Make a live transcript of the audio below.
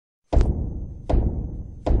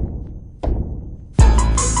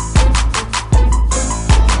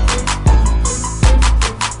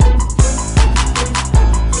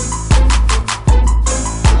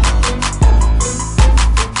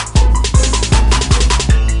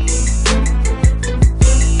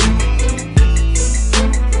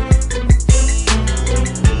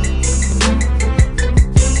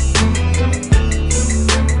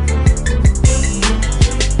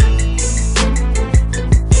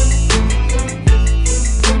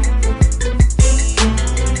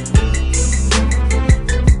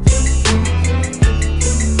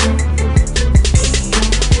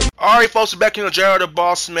All right, folks, back in the Jared the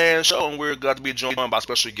Bossman show, and we're glad to be joined by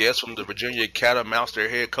special guests from the Virginia Catamounts, their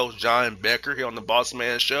head coach John Becker here on the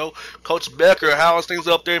Bossman show. Coach Becker, how's things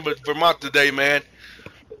up there in Vermont today, man?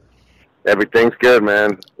 Everything's good,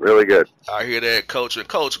 man. Really good. I hear that, Coach. And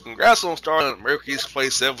Coach, congrats on starting America East play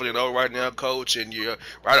 7-0 right now, Coach, and you're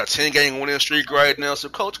right a 10-game winning streak right now. So,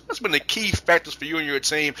 Coach, what's been the key factors for you and your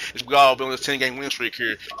team as we all been on this 10-game winning streak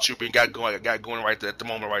here that you've got going right there at the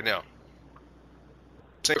moment right now?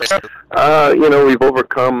 We've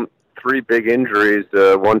overcome 3 big injuries.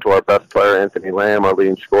 One to our best player, Anthony Lamb, our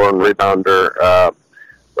leading scorer and rebounder,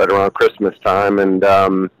 right around Christmas time, and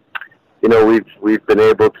we've been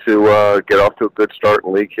able to get off to a good start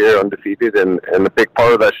in league here, undefeated, and the big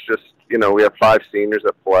part of that's just we have 5 seniors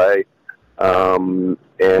that play, and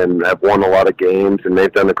have won a lot of games, and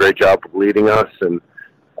they've done a great job of leading us, and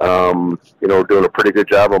we're doing a pretty good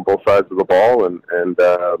job on both sides of the ball, and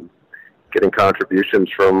getting contributions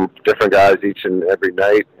from different guys each and every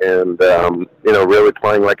night, and really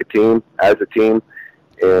playing like a team, as a team.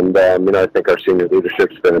 And I think our senior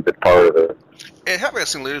leadership's been a big part of it. And having a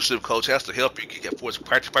senior leadership coach has to help you get for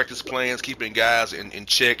practice plans, keeping guys in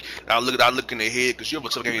check. I look in the head because you have a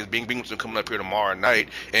tough game against Binghamton coming up here tomorrow night,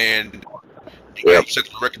 and you have to set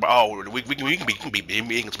the record about we can be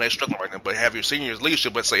being struggling right now, but have your seniors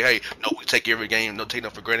leadership, but say, hey, no, we take every game, no take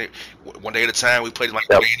them for granted. One day at a time, we play them like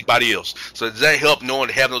anybody else. So does that help knowing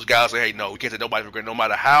to have those guys say, hey, no, we can't take nobody for granted, no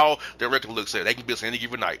matter how their record looks at. They can be us any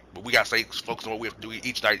given night, but we got to stay focused on what we have to do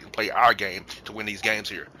each night and play our game to win these games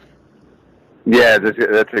here. Yeah,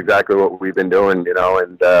 that's exactly what we've been doing,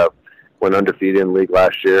 and went undefeated in league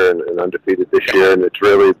last year and undefeated this year, and it's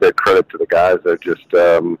really a big credit to the guys that just,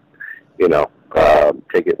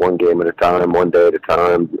 take it one game at a time, one day at a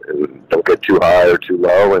time, and don't get too high or too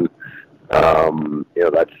low. And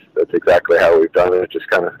that's exactly how we've done it. Just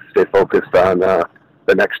kind of stay focused on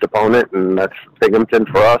the next opponent, and that's Binghamton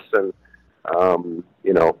for us. And I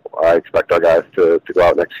expect our guys to go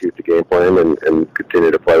out and execute the game plan and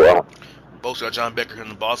continue to play well. Both John Becker here on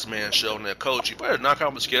the Bossman show. And Coach, you played a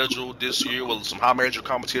non-conference schedule this year with some high major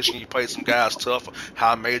competition. You played some guys tough,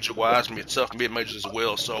 high major wise, tough mid majors as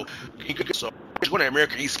well. So when the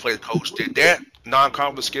American East played, Coach, did that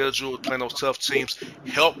non-conference schedule, playing those tough teams,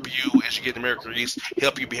 help you as you get the American East,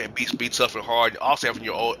 help you be tough and hard, and also having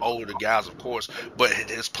your older guys, of course, but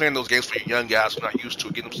it's playing those games for your young guys who are not used to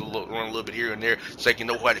it, getting them to run a little bit here and there, so they can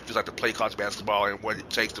know what it feels like to play college basketball and what it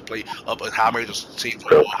takes to play up a high major team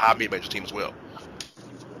or a high mid-major team as well.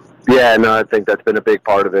 Yeah, no, I think that's been a big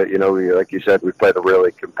part of it. Like you said, we played a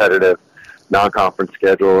really competitive non-conference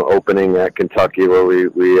schedule, opening at Kentucky where we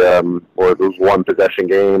it was one possession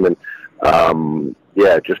game, and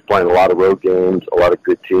just playing a lot of road games, a lot of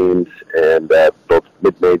good teams, and both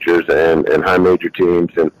mid-majors and high major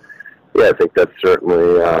teams. And I think that's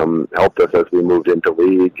certainly helped us as we moved into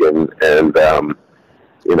league, and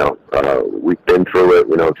we've been through it.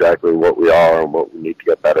 We know exactly what we are and what we need to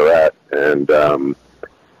get better at, and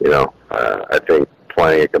I think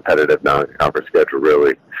playing a competitive non-conference schedule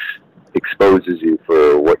really exposes you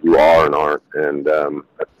for what you are and aren't, and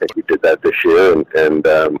I think we did that this year, and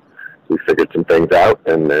we figured some things out,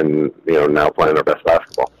 and then now playing our best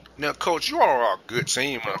basketball. Now, Coach, you are a good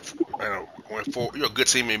team. You're a good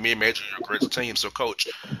team in mid-major. You're a great team. So, Coach,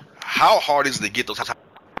 how hard is it to get those high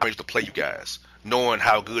majors to play you guys, knowing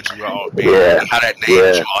how good you are, and how that name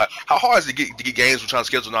you are? How hard is it to get games? We're trying to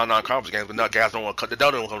schedule non-conference games, but not guys don't want to cut. They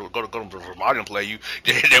don't want to go to Vermont and play you.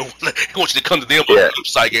 They want you to come to them on the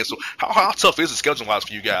side games. So, how tough is it scheduling-wise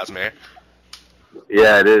for you guys, man?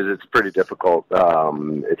 Yeah, it is. It's pretty difficult.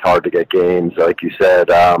 It's hard to get games, like you said.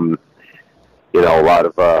 A lot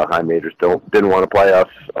of high majors didn't want to play us,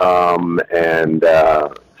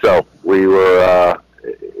 so we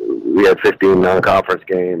had 15 non-conference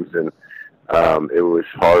games, and it was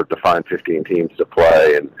hard to find 15 teams to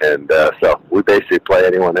play, and so we basically play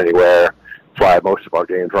anyone, anywhere. Fly most of our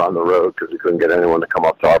games on the road because we couldn't get anyone to come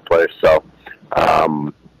up to our place.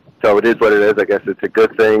 So it is what it is. I guess it's a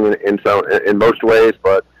good thing in most ways,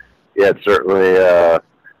 but it's certainly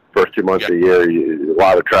first 2 months of the year, a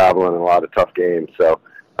lot of traveling and a lot of tough games. So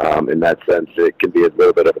in that sense, it can be a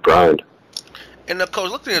little bit of a grind. And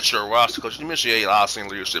Coach, looking at your roster, Coach, you mentioned you had a lot of senior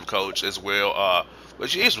leadership, Coach, as well.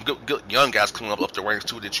 But you have some good young guys coming up the ranks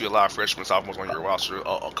too. That you have a lot of freshmen, sophomores on your roster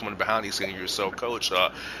coming behind these seniors. So, Coach,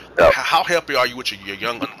 how happy are you with your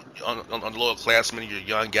young, loyal classmen, your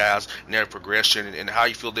young guys, and their progression, and how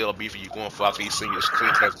you feel they'll be for you going forward for these seniors,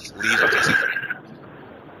 leads up this season?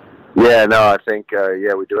 Yeah, no, I think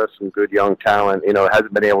we do have some good young talent. It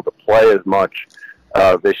hasn't been able to play as much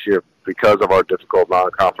this year because of our difficult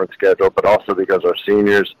non-conference schedule, but also because our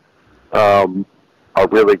seniors, are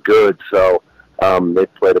really good. So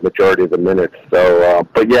they've played a majority of the minutes. So,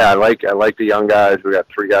 but yeah, I like the young guys. We got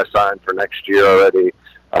 3 guys signed for next year already,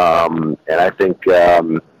 and I think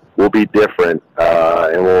we'll be different,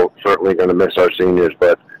 and we're certainly going to miss our seniors.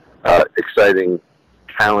 But exciting,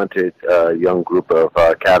 talented young group of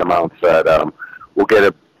Catamounts that will get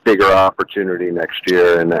a bigger opportunity next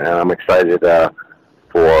year, and I'm excited to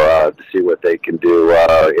see what they can do,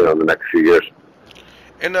 in the next few years.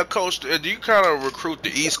 And Coach, do you kind of recruit the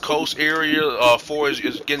East Coast area for is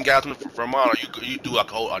getting guys from Vermont, or you do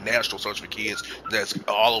like a national search for kids that's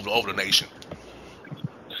all over the nation?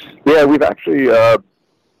 Yeah, we've actually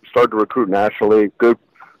started to recruit nationally. Good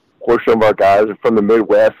portion of our guys are from the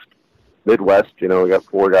Midwest. We got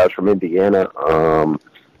 4 guys from Indiana,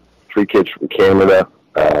 3 kids from Canada.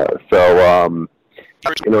 It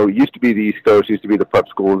used to be the East Coast, used to be the prep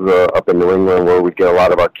schools up in New England where we'd get a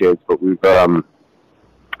lot of our kids, but we've gone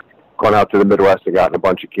out to the Midwest and gotten a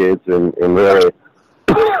bunch of kids, and really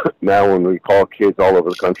now when we call kids all over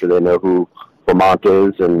the country, they know who Vermont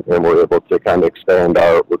is, and we're able to kind of expand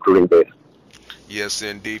our recruiting base. Yes,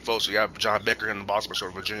 indeed, folks. We have John Becker in the Bossman Show,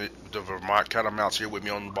 the Vermont Catamounts here with me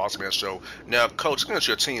on the Bossman Show. Now, Coach, looking at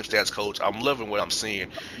your team stats, Coach, I'm loving what I'm seeing.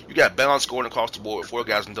 You got balanced scoring across the board, 4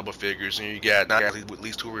 guys in double figures, and you got 9 athletes with at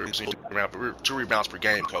least 2 rebounds per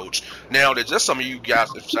game, Coach. Now, there's just some of you guys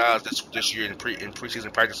emphasized this year in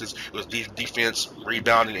preseason practices was defense,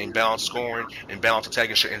 rebounding, and balanced scoring, and balanced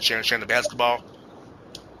attacking and sharing the basketball.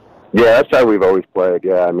 Yeah, that's how we've always played.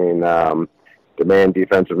 Yeah, I mean, demand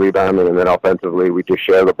defensive rebounding, and then offensively we just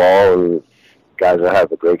share the ball, and guys that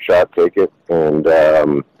have a great shot take it, and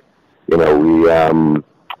we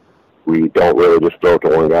don't really just throw it to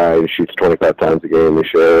one guy who shoots 25 times a game. We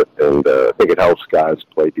share it, and I think it helps guys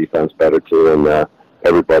play defense better too, and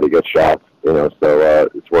everybody gets shots. So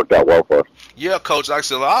it's worked out well for us. Yeah, Coach. Like I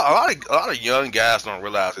said, a lot of young guys don't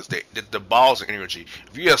realize is that the ball's energy.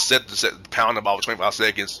 If you have pound the ball for 25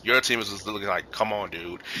 seconds, your team is just looking like, come on,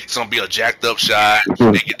 dude. It's gonna be a jacked up shot.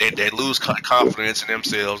 They lose confidence in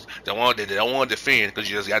themselves. They don't want to defend because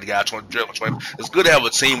you just got the guy trying to dribble. It's good to have a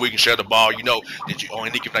team where you can share the ball. You know that you on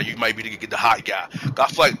any given night you might be to get the hot guy. I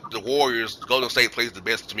feel like the Warriors, Golden State plays the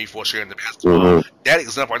best to me for sharing the basketball. Mm-hmm. That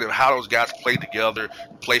example right there, how those guys play together,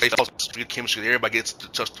 play chemistry. Everybody gets to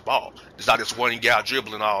touch the ball. It's not just one guy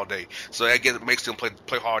dribbling all day. So that makes them play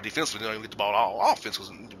hard defensively. They don't even get the ball all offense.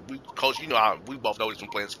 Coach, we both know this from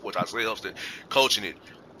playing sports ourselves that coaching it.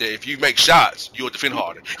 That if you make shots, you'll defend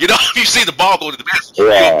harder. If you see the ball go to the basket,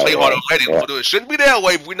 you'll play harder already. Yeah. It shouldn't be that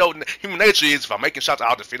way. But we know human nature is if I'm making shots,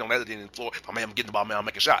 I'll defend on that end of the floor. If I'm getting the ball, man, I'm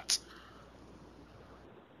making shots.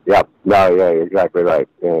 Yeah, you're exactly right,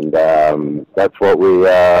 and that's what we.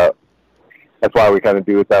 That's why we kind of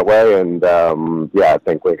do it that way, and I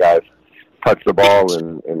think when guys touch the ball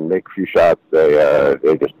and make a few shots, they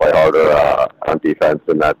just play harder on defense,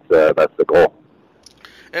 and that's the goal.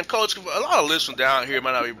 And Coach, a lot of listeners down here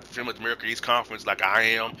might not be familiar with the American East Conference like I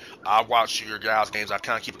am. I watch your guys' games. I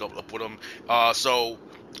kind of keep up with them. So,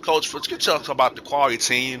 Coach, let's talk about the quality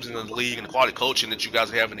teams in the league and the quality coaching that you guys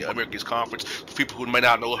have in the American East Conference. For people who may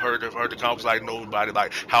not heard the conference like nobody,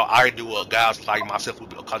 like how I do, guys like myself who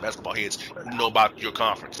are college basketball heads who know about your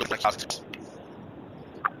conference. Yeah,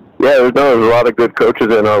 there's a lot of good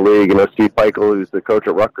coaches in our league. Steve Peichel, who's the coach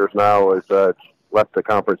at Rutgers now, has left the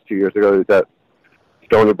conference 2 years ago. He's at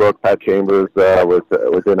Stony Brook. Pat Chambers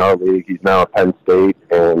was in our league. He's now at Penn State,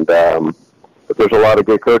 and but there's a lot of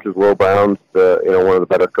good coaches. Will Brown's one of the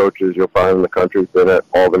better coaches you'll find in the country. He's been at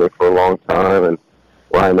Albany for a long time, and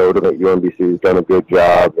Ryan Odom at UMBC has done a good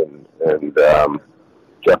job, and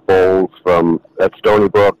Jeff Bowles at Stony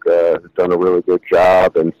Brook has done a really good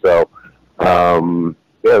job, and so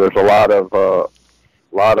there's a lot of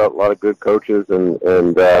good coaches and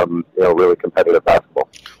really competitive basketball.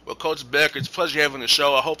 Well, Coach Becker, it's a pleasure having the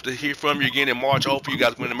show. I hope to hear from you again in March. I hope you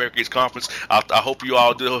guys win the American East Conference. I hope you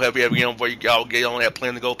all do have again before you all get on that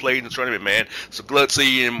plan to go play in the tournament, man. So glad to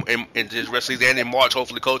see you in this rest of the season and in March.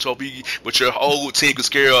 Hopefully, Coach, hope you with your whole team can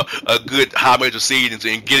scare a good high major seed and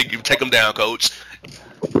take them down, Coach.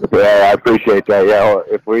 Yeah, I appreciate that. Yeah,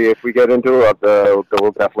 if we get into it,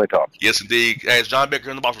 we'll definitely talk. Yes, indeed. Hey, it's John Becker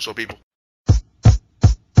in the Bossman Show, people.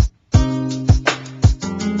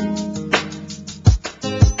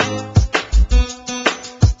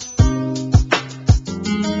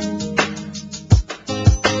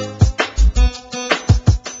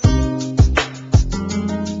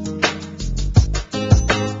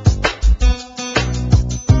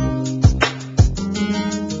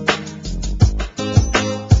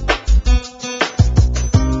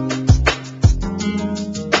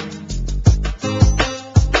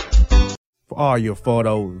 all your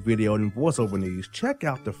photo, video, and voiceover needs, check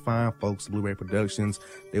out the fine folks at Blueberry Productions.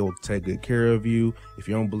 They will take good care of you. If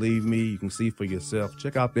you don't believe me, you can see for yourself.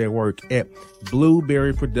 Check out their work at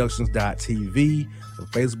blueberryproductions.tv, the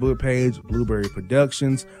Facebook page, Blueberry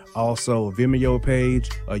Productions, also a Vimeo page,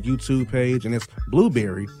 a YouTube page, and it's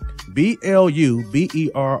Blueberry,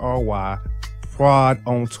 BLUBERRY, Prod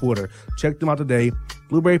on Twitter. Check them out today.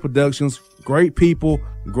 Blueberry Productions, great people,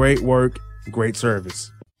 great work, great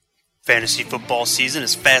service. Fantasy football season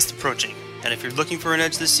is fast approaching, and if you're looking for an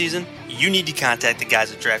edge this season, you need to contact the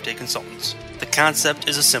guys at Draft Day Consultants. The concept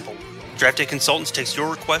is a simple one. Draft Day Consultants takes your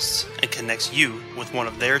requests and connects you with one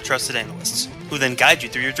of their trusted analysts, who then guide you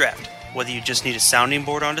through your draft. Whether you just need a sounding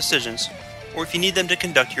board on decisions, or if you need them to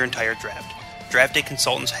conduct your entire draft, Draft Day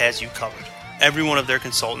Consultants has you covered. Every one of their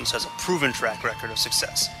consultants has a proven track record of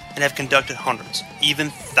success and have conducted hundreds, even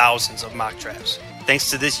thousands of mock drafts.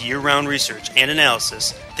 Thanks to this year-round research and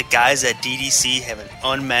analysis, the guys at DDC have an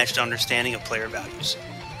unmatched understanding of player values.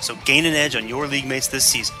 So gain an edge on your league mates this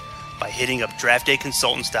season by hitting up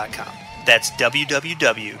draftdayconsultants.com. That's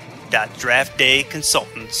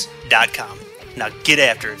www.draftdayconsultants.com. Now get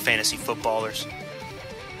after it, fantasy footballers.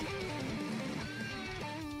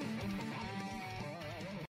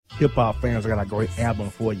 Hip-hop fans, I got a great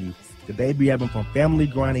album for you. The debut album from Family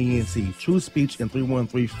Grind ENT, True Speech and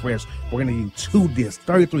 313 Fresh. We're going to give you 2 discs,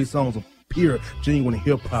 33 songs of pure, genuine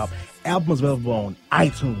hip-hop. Album is available on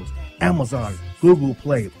iTunes, Amazon, Google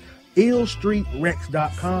Play,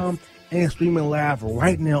 illstreetrex.com, and streaming live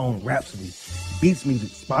right now on Rhapsody, Beats Music,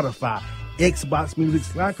 Spotify, Xbox Music,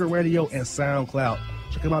 Slacker Radio, and SoundCloud.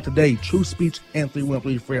 Check them out today. True Speech and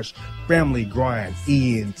 313 Fresh. Family Grind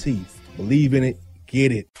ENT. Believe in it.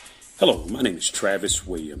 Get it. Hello, my name is Travis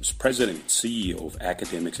Williams, President and CEO of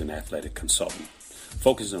Academics and Athletic Consulting,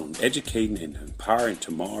 focusing on educating and empowering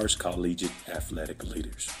tomorrow's collegiate athletic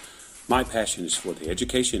leaders. My passion is for the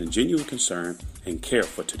education and genuine concern and care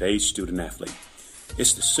for today's student athlete.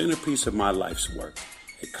 It's the centerpiece of my life's work.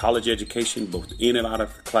 A college education, both in and out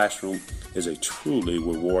of the classroom, is a truly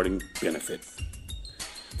rewarding benefit.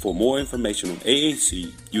 For more information on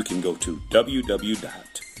AAC, you can go to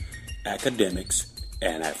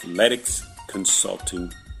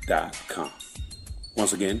www.academicsandathleticsconsulting.com.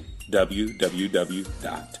 Once again,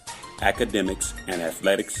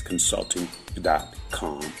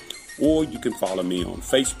 www.academicsandathleticsconsulting.com. Or you can follow me on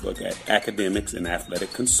Facebook at Academics and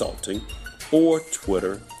Athletic Consulting, or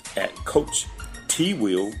Twitter at Coach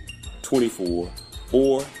TWill24,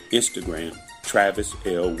 or Instagram Travis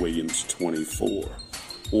L. Williams 24.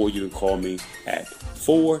 Or you can call me at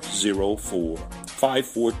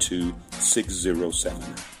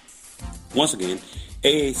 404-542-6079. Once again,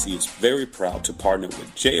 AAC is very proud to partner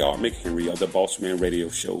with J.R. McHenry of the Bossman Radio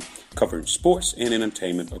Show, covering sports and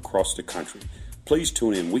entertainment across the country. Please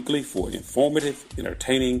tune in weekly for informative,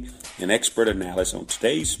 entertaining, and expert analysis on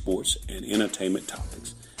today's sports and entertainment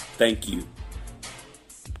topics. Thank you.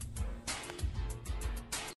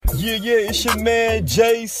 Yeah, it's your man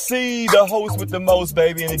JC, the host with the most,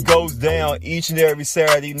 baby, and it goes down each and every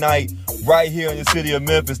Saturday night right here in the city of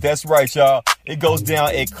Memphis. That's right, y'all. It goes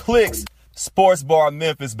down at Clicks Sports Bar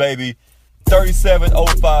Memphis, baby.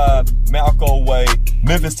 3705 Malco Way,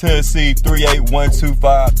 Memphis, Tennessee,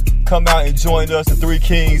 38125. Come out and join us, the Three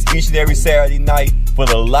Kings, each and every Saturday night for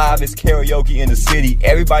the livest karaoke in the city.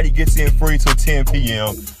 Everybody gets in free till 10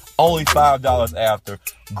 p.m. Only $5 after.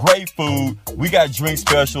 Great food. We got drink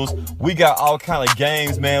specials. We got all kind of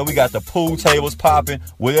games, man. We got the pool tables popping.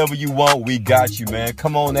 Whatever you want, we got you, man.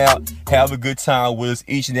 Come on out. Have a good time with us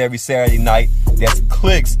each and every Saturday night. That's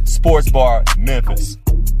Clicks Sports Bar, Memphis.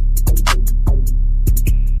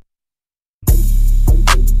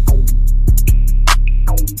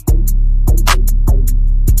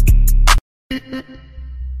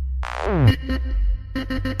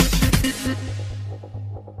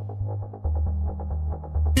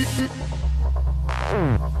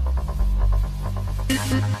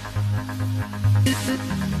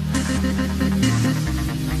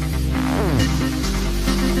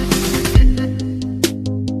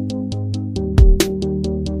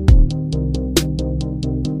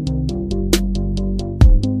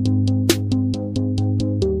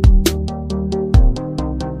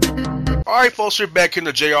 Alright folks, we're back in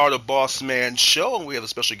the JR the Boss Man show, and we have a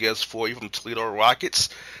special guest for you from Toledo Rockets.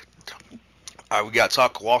 We got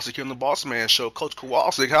Todd Kowalczyk here on the Boss Man show. Coach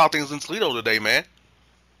Kowalczyk, how are things in Toledo today, man?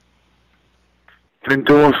 Been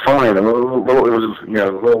doing fine. It was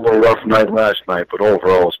a little rough night last night, but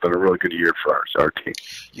overall it's been a really good year for our team.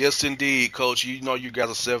 Yes, indeed, Coach. You know you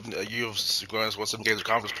guys are you've gone to 7 games of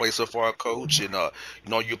conference play so far, Coach, and you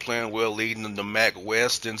know you're playing well, leading in the MAC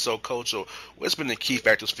West. And so, Coach, what's been the key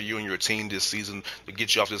factors for you and your team this season to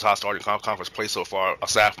get you off this hot starting conference play so far,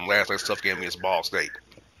 aside from last night's tough game against Ball State?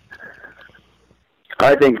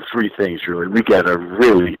 I think 3 things really. We got a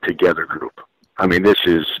really together group. I mean, this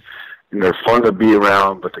is. They're fun to be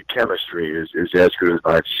around, but the chemistry is as good as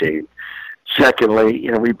I've seen.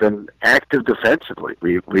 Secondly, we've been active defensively.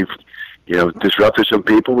 We've disrupted some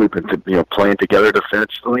people. We've been playing together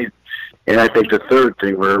defensively, and I think the third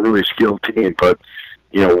thing, we're a really skilled team, but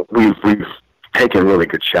we've taken really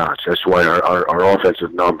good shots. That's why our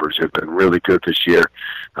offensive numbers have been really good this year.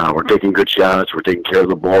 We're taking good shots. We're taking care of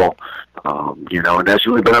the ball. And that's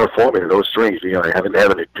really been our formula. Those 3, having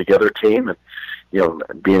a together team and.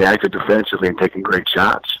 Being active defensively and taking great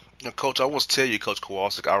shots. Now, Coach, I want to tell you, Coach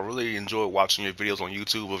Kowalczyk, I really enjoy watching your videos on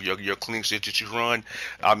YouTube of your clean shit that you run.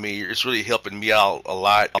 I mean, it's really helping me out a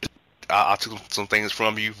lot. I took some things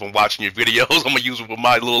from you from watching your videos. I'm gonna use them for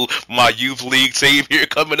my youth league team here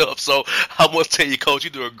coming up. So I want to tell you, Coach, you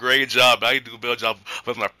do a great job. I do a better job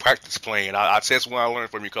of my practice plan. I test what I learned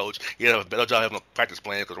from you, Coach. You have a better job having a practice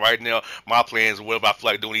plan because right now my plan is whatever I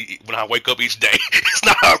feel like doing when I wake up each day. It's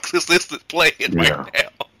not a consistent plan right now.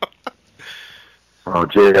 Oh,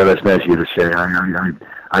 Jay, that's nice of you to say.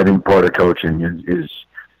 I think part of coaching is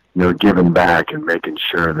giving back and making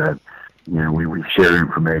sure that. We share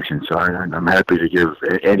information, so I'm happy to give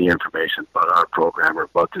any information about our program or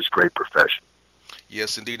about this great profession.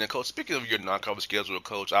 Yes, indeed. And, Coach, speaking of your non-conference schedule,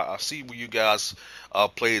 Coach, I see where you guys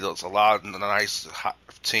played a lot of nice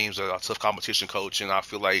teams, a tough competition, Coach, and I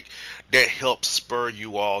feel like that helps spur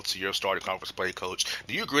you all to your starting conference play, Coach.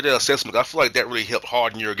 Do you agree with that assessment? I feel like that really helped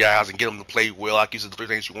harden your guys and get them to play well. Like you said, the 3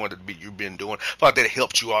 things you wanted to be, you've been doing. I feel like that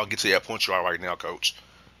helped you all get to that point you are right now, Coach.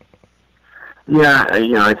 Yeah,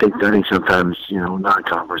 I think sometimes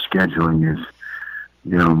non-conference scheduling is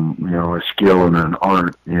a skill and an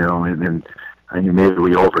art, and maybe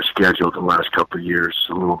we overscheduled the last couple of years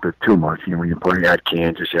a little bit too much. When you play at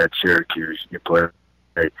Kansas, at Syracuse, you play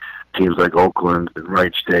teams like Oakland and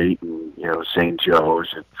Wright State and St.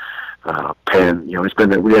 Joe's and Penn.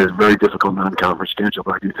 We had a very difficult non-conference schedule,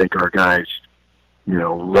 but I do think our guys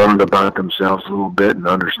learned about themselves a little bit and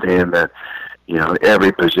understand that.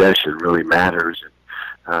 Every possession really matters.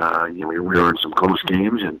 And, we were in some close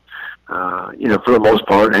games and, for the most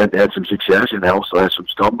part, had some success and also had some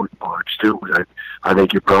stumbling blocks, too. But I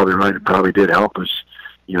think you're probably right. It probably did help us,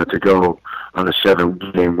 to go on a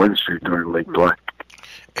 7-game win streak during league play.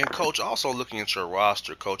 And, Coach, also looking at your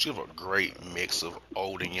roster, Coach, you have a great mix of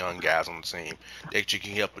old and young guys on the team that you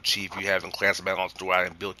can help achieve. You having class balance throughout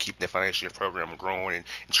and keep that financial program growing and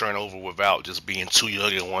turn over without just being too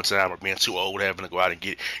young at one time or being too old, having to go out and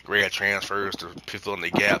get grad transfers to fill in the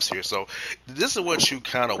gaps here. So this is what you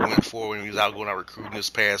kind of went for when you was out going out recruiting this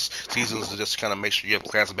past seasons, to just kind of make sure you have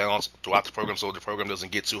class balance throughout the program so the program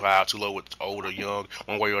doesn't get too high or too low with old or young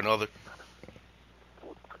one way or another.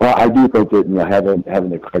 Well, I do think that having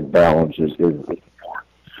the correct balance is really important.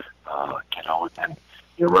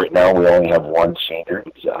 Right now we only have 1 senior.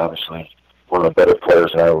 He's obviously one of the better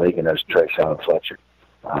players in our league, and that's Trayshawn Fletcher.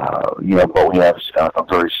 But we have a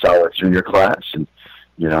very solid junior class, and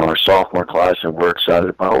our sophomore class that we're excited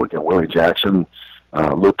about. We got Willie Jackson,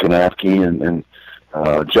 Luke Kanafke, and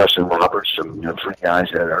Justin Roberts, some 3 guys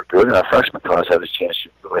that are good. And our freshman class has a chance to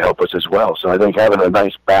really help us as well. So I think having a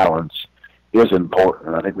nice balance is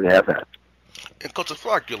important. I think we have that. And, Coach, I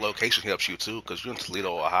feel like your location helps you, too, because you're in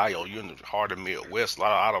Toledo, Ohio. You're in the heart of the Midwest. A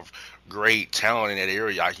lot of great talent in that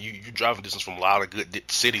area. You driving distance from a lot of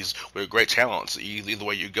good cities with great talents. Either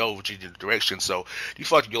way you go, which either direction. So, do you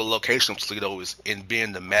feel like your location of Toledo is in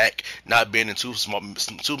being the MAC, not being in too small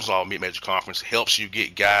mid-major conference, helps you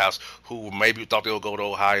get guys who maybe thought they would go to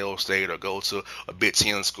Ohio State or go to a Big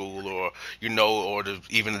Ten school or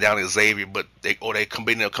even down to Xavier, but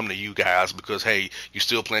they'll come to you guys because, hey, you're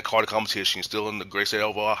still playing Carter competition, you're still in the great state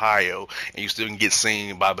of Ohio, and you still can get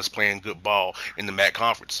seen by us playing good ball in the MAC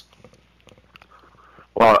conference.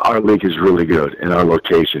 Well, our league is really good, and our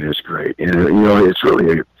location is great. And, it's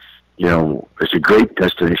really it's a great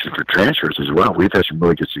destination for transfers as well. We've had some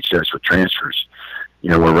really good success with transfers.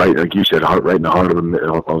 We're right, like you said, right in the heart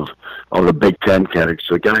of the Big Ten category.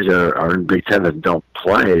 So guys that are in Big Ten that don't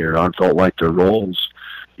play or don't like their roles,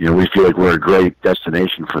 we feel like we're a great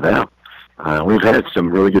destination for them. We've had some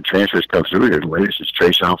really good transfers come through here. The latest is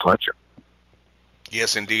Trayshawn Fletcher.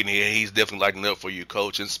 Yes, indeed, and he's definitely lighting up for you,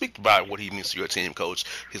 Coach. And speak about what he means to your team, Coach.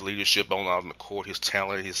 His leadership on the court, his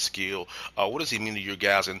talent, his skill. What does he mean to your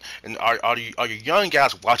guys? And are your young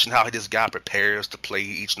guys watching how this guy prepares to play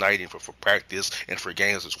each night and for practice and for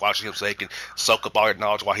games? Just watching him so they can soak up all that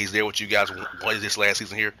knowledge while he's there with you guys. What is this last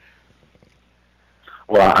season here?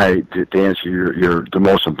 Well, to answer your the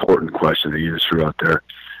most important question that you just threw out there,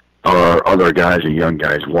 are other guys and young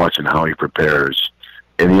guys watching how he prepares?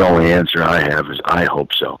 And the only answer I have is I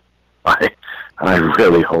hope so. I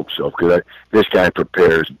really hope so, because this guy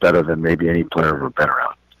prepares better than maybe any player I've ever been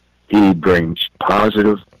around. He brings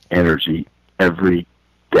positive energy every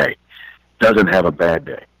day. Doesn't have a bad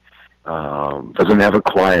day. Doesn't have a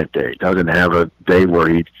quiet day. Doesn't have a day where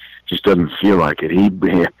he just doesn't feel like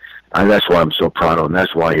it. That's why I'm so proud of him.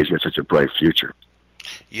 That's why he's got such a bright future.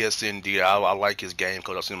 Yes, indeed. I like his game,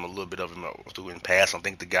 Coach. I've seen him a little bit of him through in the past. I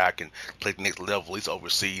think the guy can play the next level, at least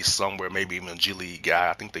overseas somewhere, maybe even a G League guy.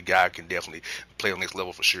 I think the guy can definitely play on the next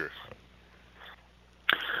level for sure.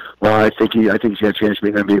 Well, I think he's got a chance to be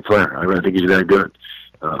an NBA player. I really think he's that good.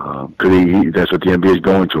 Because that's what the NBA is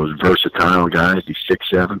going to, is versatile guys. He's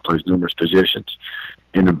 6'7", plays numerous positions.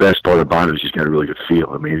 And the best part about it is he's got a really good feel.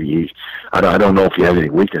 I mean, I don't know if he has any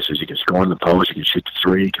weaknesses. He can score in the post. He can shoot the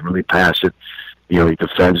three. He can really pass it. You know, he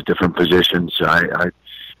defends different positions. I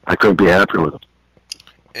couldn't be happier with him.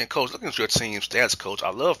 And, Coach, looking at your team stats, Coach, I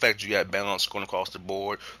love the fact you got balance going across the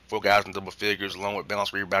board. 4 guys in double figures, along with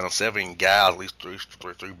balance rebounding, 7 guys, at least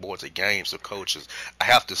three boards a game. So, coaches, I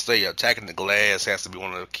have to say, attacking the glass has to be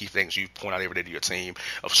one of the key things you point out every day to your team,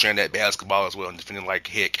 of sharing that basketball as well and defending like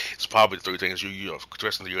heck. It's probably the 3 things you're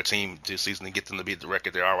stressing to your team this season to get them to be at the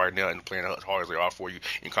record they are right now and playing as hard as they are for you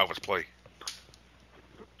in conference play.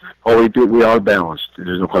 Oh, we do. We are balanced.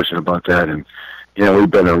 There's no question about that. And, you know, we've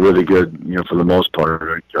been a really good, you know, for the most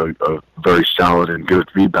part, a very solid and good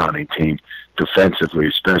rebounding team, defensively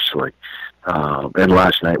especially. And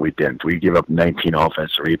last night we didn't. We gave up 19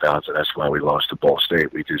 offensive rebounds, and that's why we lost to Ball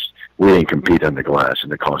State. We didn't compete on the glass,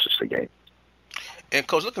 and it cost us the game. And,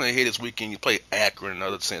 Coach, looking ahead this weekend, you play Akron,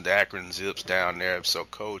 another team, the Akron Zips down there. So,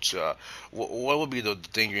 Coach, what would be the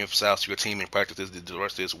thing you emphasize to your team in practice the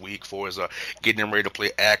rest of this week for is getting them ready to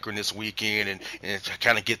play Akron this weekend and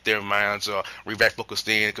kind of get their minds back focused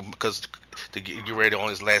in because to get ready on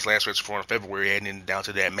this last stretch for February and then down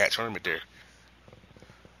to that match tournament there?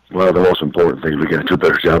 Well, the most important thing is we're going to do a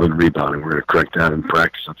better job in rebounding. We're going to correct that in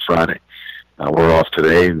practice on Friday. We're off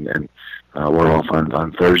today, and we're off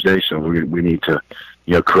on Thursday, so we need to,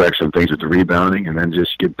 you know, correct some things with the rebounding and then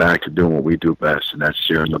just get back to doing what we do best, and that's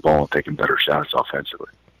sharing the ball and taking better shots offensively.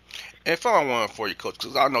 And final one for you, Coach,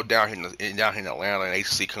 because I know down here in Atlanta and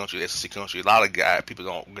ACC country, a lot of guys, people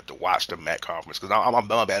don't get to watch the MAC conference because I'm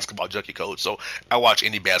a basketball junkie, Coach, so I watch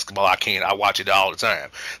any basketball I can. I watch it all the time.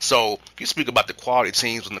 So you speak about the quality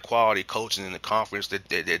teams and the quality coaching in the conference that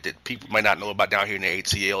people may not know about down here in the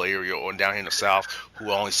ATL area or down here in the South who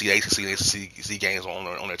only see ACC and ACC games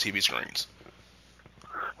on their TV screens.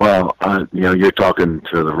 Well, you know, you're talking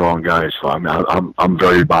to the wrong guys. So I'm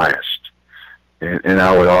very biased. And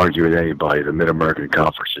I would argue with anybody, the Mid-American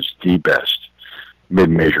Conference is the best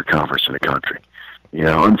mid-major conference in the country. You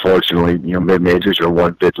know, unfortunately, you know, mid-majors are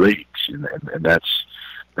one-bid leagues, and that's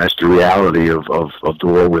the reality of the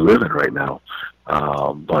world we live in right now.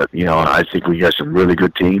 But, you know, I think we got some really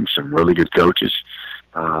good teams, some really good coaches,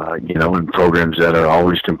 you know, and programs that are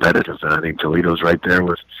always competitive. And I think Toledo's right there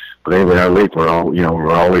with anybody in our league. We're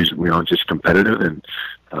always, you know, just competitive, and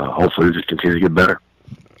hopefully we just continue to get better.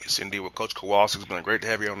 Yes, indeed. With Coach Kowalski, it's been great to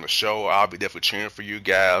have you on the show. I'll be definitely cheering for you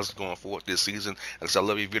guys going forward this season. As I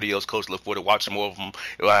love your videos, Coach. Look forward to watching more of them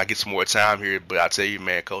if I get some more time here. But I tell you,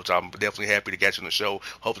 man, Coach, I'm definitely happy to get you on the show.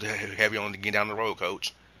 Hope to have you on again down the road,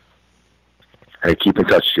 Coach. Hey, keep in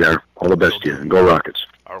touch, Jared. All the best to you, and go Rockets.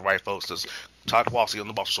 All right, folks. This is Todd Kowalski on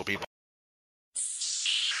the Bossman Show, people.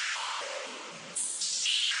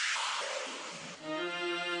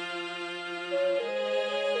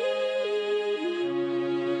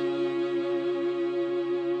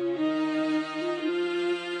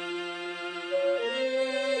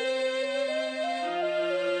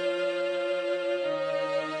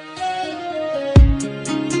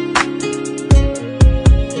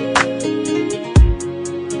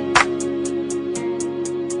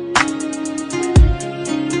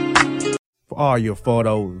 All your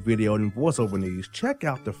photo, video, and voiceover needs, check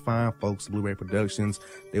out the fine folks at Blueberry Productions.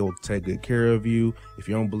 They will take good care of you. If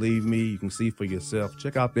you don't believe me, you can see for yourself.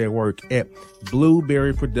 Check out their work at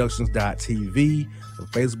blueberryproductions.tv, the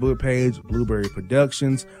Facebook page, Blueberry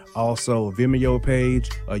Productions, also a Vimeo page,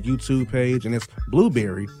 a YouTube page, and it's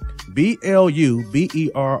Blueberry,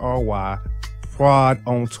 Blueberry Prod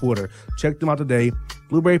on Twitter. Check them out today.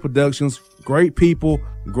 Blueberry Productions, great people,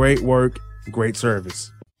 great work, great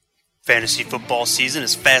service. Fantasy football season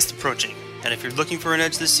is fast approaching, and if you're looking for an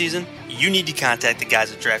edge this season, you need to contact the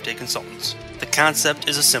guys at Draft Day Consultants. The concept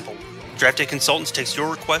is a simple one. Draft Day Consultants takes your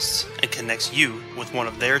requests and connects you with one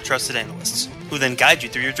of their trusted analysts, who then guide you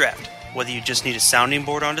through your draft. Whether you just need a sounding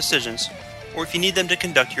board on decisions, or if you need them to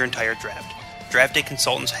conduct your entire draft, Draft Day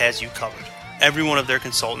Consultants has you covered. Every one of their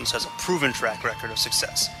consultants has a proven track record of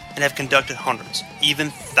success and have conducted hundreds,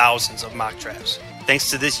 even thousands of mock drafts.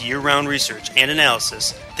 Thanks to this year-round research and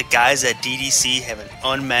analysis, the guys at DDC have an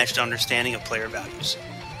unmatched understanding of player values.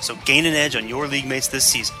 So gain an edge on your league mates this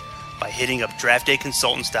season by hitting up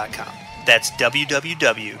draftdayconsultants.com. That's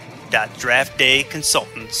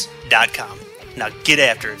www.draftdayconsultants.com. Now get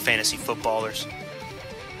after it, fantasy footballers.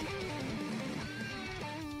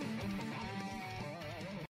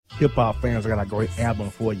 Hip-hop fans, I got a great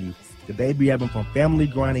album for you. The debut album from Family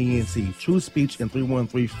Grind ENT, True Speech and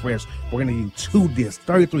 313 Fresh. We're going to give you 2 discs,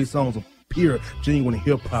 33 songs of pure, genuine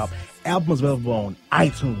hip-hop. Album is available on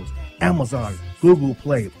iTunes, Amazon, Google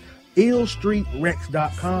Play,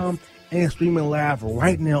 illstreetrex.com, and streaming live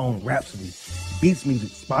right now on Rhapsody, Beats Music,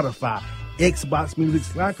 Spotify, Xbox Music,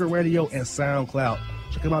 Slacker Radio, and SoundCloud.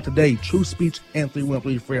 Check them out today. True Speech and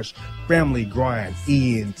 313 Fresh. Family Grind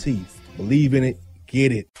ENT. Believe in it.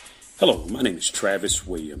 Get it. Hello, my name is Travis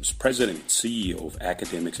Williams, President and CEO of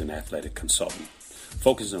Academics and Athletic Consulting,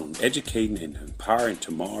 focusing on educating and empowering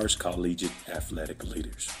tomorrow's collegiate athletic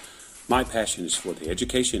leaders. My passion is for the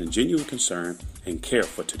education and genuine concern and care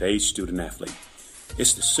for today's student athlete.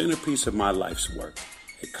 It's the centerpiece of my life's work.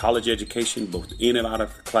 A college education, both in and out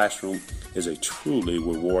of the classroom, is a truly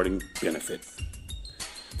rewarding benefit.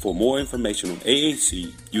 For more information on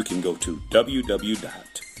AAC, you can go to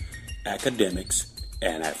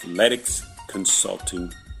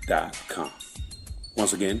www.academicsandathleticsconsulting.com.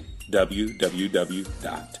 Once again,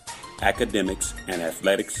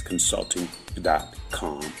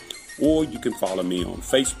 www.academicsandathleticsconsulting.com. Or you can follow me on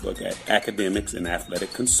Facebook at Academics and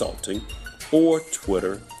Athletic Consulting, or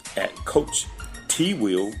Twitter at Coach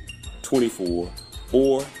TWill24,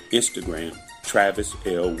 or Instagram Travis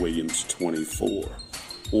L. Williams 24.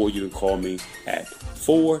 Or you can call me at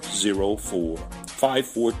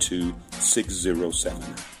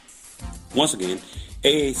 404-542-6079. Once again,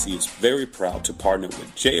 AAC is very proud to partner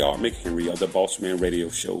with J.R. McHenry of the Bossman Radio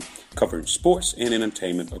Show, covering sports and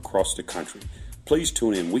entertainment across the country. Please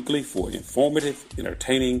tune in weekly for informative,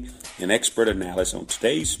 entertaining, and expert analysis on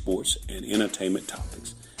today's sports and entertainment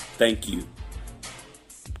topics. Thank you.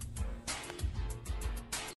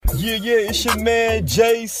 Yeah, it's your man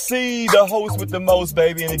JC, the host with the most,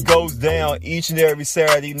 baby, and it goes down each and every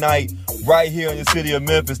Saturday night right here in the city of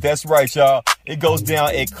Memphis. That's right, y'all. It goes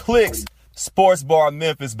down at Clicks Sports Bar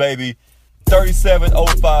Memphis, baby.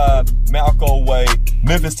 3705 Malco Way,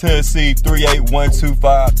 Memphis, Tennessee,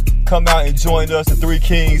 38125. Come out and join us, the Three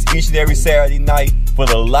Kings, each and every Saturday night for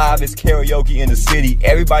the livest karaoke in the city.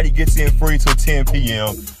 Everybody gets in free till 10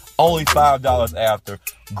 p.m. Only $5 after.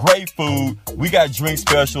 Great food. We got drink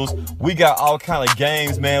specials. We got all kind of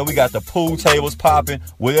games, man. We got the pool tables popping.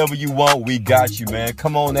 Whatever you want, we got you, man.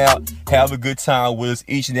 Come on out. Have a good time with us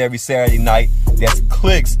each and every Saturday night. That's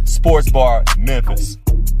Clicks Sports Bar, Memphis.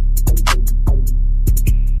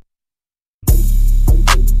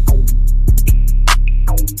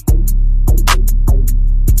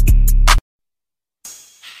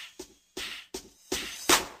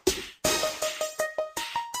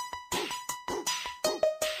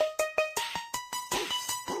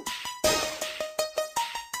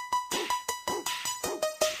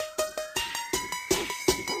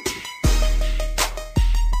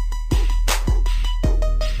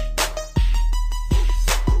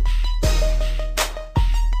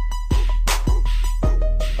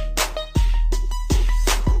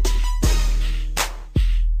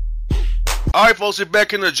 All right, folks, we're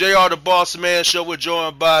back in the JR the Bossman show. We're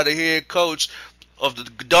joined by the head coach of the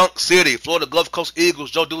Dunk City, Florida Gulf Coast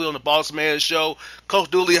Eagles, Joe Dooley on the Bossman show.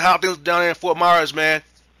 Coach Dooley, how things down there in Fort Myers, man?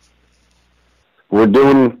 We're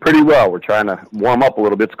doing pretty well. We're trying to warm up a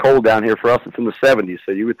little bit. It's cold down here for us. It's in the 70s,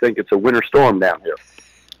 so you would think it's a winter storm down here.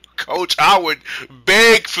 Coach, I would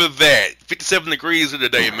beg for that. 57 degrees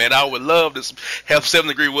today, man. I would love to have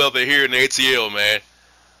 7-degree weather here in the ATL, man.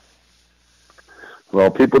 Well,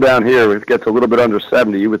 people down here, if it gets a little bit under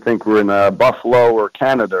 70, you would think we're in Buffalo or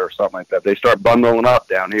Canada or something like that. They start bundling up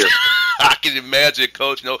down here. I can imagine,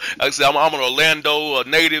 Coach. You know, like I said, I'm an Orlando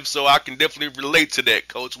native, so I can definitely relate to that,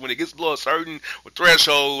 Coach. When it gets below a certain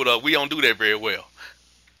threshold, we don't do that very well.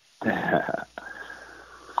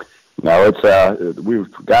 No, it's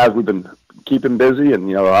we've been keeping busy,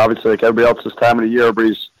 and obviously like everybody else this time of the year,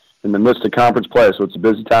 everybody's in the midst of conference play, so it's a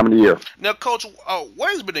busy time of the year. Now, Coach,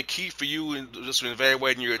 what has been the key for you in just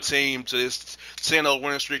evaluating your team to this 10-0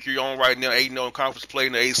 winning streak you're on right now, 8-0 in conference play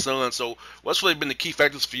in the A-Sun? So what's really been the key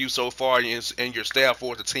factors for you so far and your staff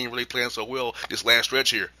for the team really playing so well this last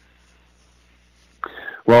stretch here?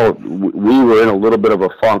 Well, we were in a little bit of a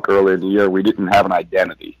funk early in the year. We didn't have an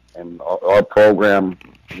identity. And our program,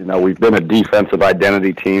 we've been a defensive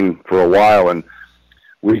identity team for a while, and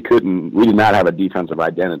we did not have a defensive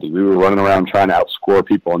identity. We were running around trying to outscore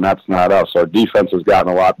people, and that's not us. Our defense has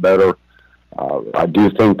gotten a lot better. I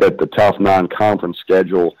do think that the tough non-conference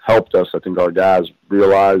schedule helped us. I think our guys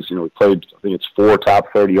realized, we played, I think it's 4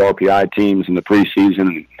 top 30 RPI teams in the preseason,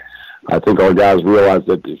 and I think our guys realized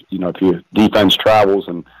that, if your defense travels,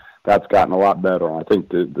 and that's gotten a lot better. I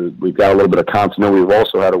think we've got a little bit of continuity. We've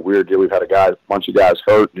also had a weird deal. We've had a bunch of guys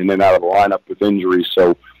hurt and in and out of the lineup with injuries,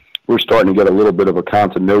 so we're starting to get a little bit of a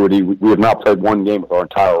continuity. We have not played one game with our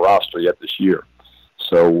entire roster yet this year,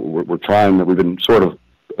 so we're trying. We've been sort of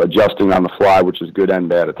adjusting on the fly, which is good and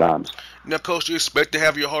bad at times. Now, Coach, do you expect to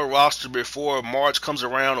have your whole roster before March comes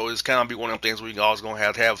around, or is it kind of be one of them things where you're always going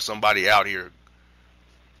to have somebody out here?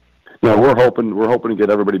 We're hoping to get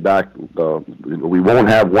everybody back. We won't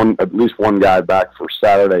have at least one guy back for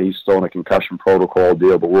Saturday. He's still in a concussion protocol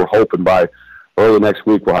deal, but we're hoping by early next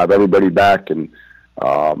week we'll have everybody back and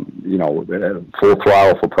full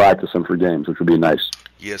throttle for practice and for games, which would be nice.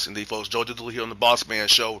 Yes, indeed, folks. Joe Dooley here on the Bossman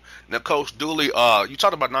Show. Now, Coach Dooley, you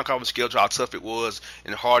talked about non-conference schedule, how tough it was,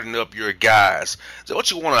 and hardening up your guys. So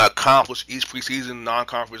what you want to accomplish each preseason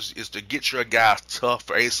non-conference is to get your guys tough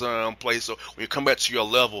for A-Sun play. So when you come back to your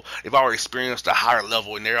level, they've already experienced a higher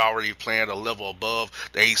level, and they're already playing a level above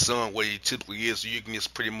the A-Sun where it typically is. So you can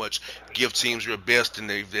just pretty much give teams your best,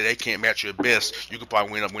 and if they can't match your best, you can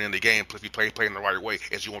probably end up winning the game if you play in the right way,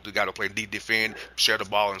 as you want the guy to play deep, defend, share the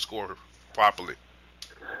ball, and score properly.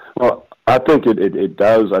 Well, I think it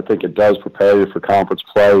does. I think it does prepare you for conference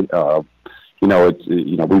play. We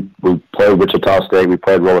played Wichita State. We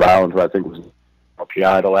played Rhode Island, who I think was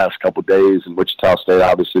RPI the last couple of days. And Wichita State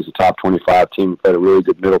obviously is a top 25 team. We played a really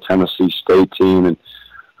good Middle Tennessee State team, and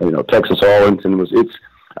Texas Arlington was.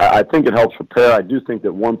 I think it helps prepare. I do think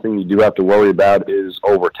that one thing you do have to worry about is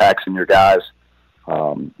overtaxing your guys.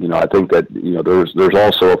 I think that there's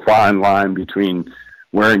also a fine line between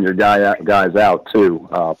wearing your guys out too,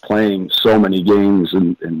 playing so many games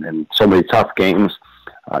and so many tough games.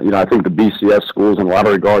 I think the BCS schools in a lot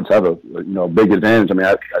of regards have a big advantage. I mean,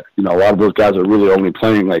 a lot of those guys are really only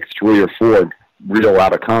playing like 3 or 4 real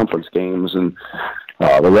out of conference games, and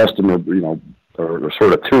the rest of them are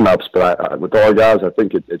sort of tune-ups. But with our guys, I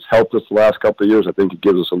think it's helped us the last couple of years. I think it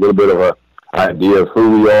gives us a little bit of an idea of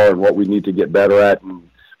who we are and what we need to get better at. And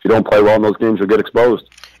if you don't play well in those games, you'll get exposed.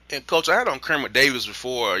 And, Coach, I had on Kermit Davis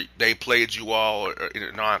before they played you all in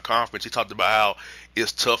a non-conference. He talked about how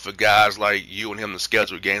it's tough for guys like you and him to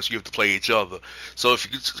schedule games, so you have to play each other. So if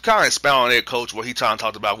you could kind of expound on that, Coach, what he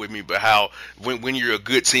talked about with me, but how when you're a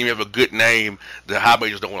good team, you have a good name, the high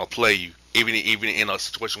majors don't want to play you, even in a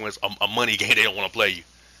situation where it's a money game, they don't want to play you.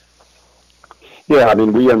 Yeah, I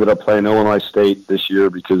mean, we ended up playing Illinois State this year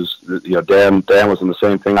because Dan was in the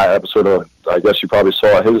same thing. I guess you probably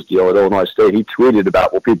saw his deal at Illinois State. He tweeted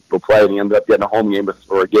about what people play, and he ended up getting a home game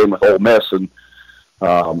or a game with Ole Miss. And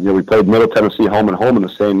we played Middle Tennessee home and home in the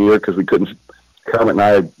same year because we couldn't. Kermit and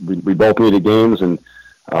I, we both needed games, and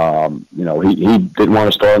he didn't want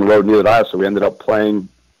to start on the road, neither did I. So we ended up playing,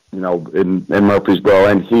 in Murfreesboro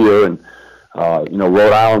and here, and.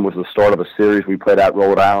 Rhode Island was the start of a series. We played at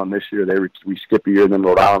Rhode Island this year. We skip a year, and then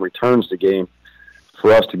Rhode Island returns the game.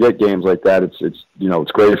 For us to get games like that, it's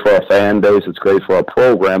great for our fan base. It's great for our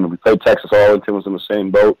program. And we played Texas Arlington, was in the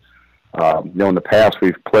same boat. In the past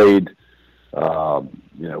we've played,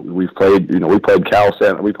 we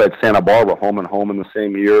played Santa Barbara home and home in the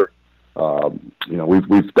same year.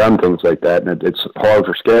 We've done things like that, and it's hard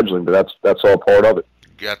for scheduling, but that's all part of it.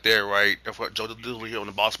 Got that right. That's what Joe Dooley here on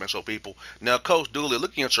the Bossman Show, people. Now, Coach Dooley,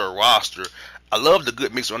 looking at your roster, I love the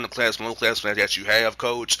good mix of underclassmen, low-classmen that you have,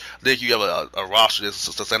 Coach. I think you have a roster that's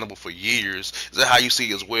sustainable for years. Is that how you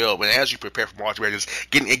see it as well? But as you prepare for March Madness,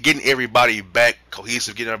 getting everybody back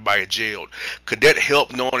cohesive, getting everybody jailed, could that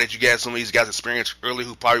help knowing that you got some of these guys experience early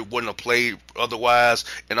who probably wouldn't have played otherwise,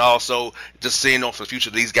 and also just seeing for the future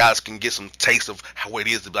these guys can get some taste of how it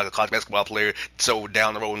is to be like a college basketball player, so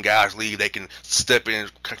down the road when guys leave, they can step in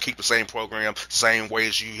and keep the same program, same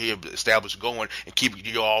ways you have established going, and keep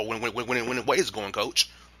you all winning ways going, Coach?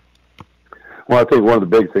 Well, I think one of the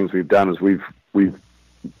big things we've done is we've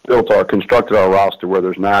constructed our roster where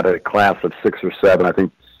there's not a class of 6 or 7. I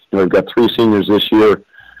think we've got 3 seniors this year.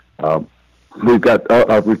 We've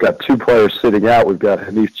got 2 players sitting out. We've got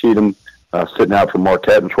Hanif Cheatham sitting out from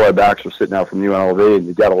Marquette and Troy Baxter sitting out from UNLV, and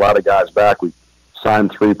you've got a lot of guys back. We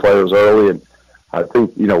signed 3 players early, and I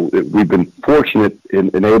think, we've been fortunate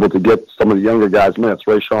in able to get some of the younger guys minutes.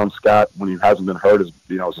 Rayshawn Scott, when he hasn't been hurt, as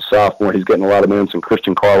a sophomore, he's getting a lot of minutes, and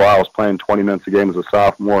Christian Carlisle is playing 20 minutes a game as a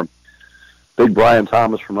sophomore. Big Brian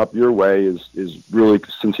Thomas from up your way is really,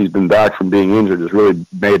 since he's been back from being injured, has really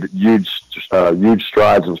made huge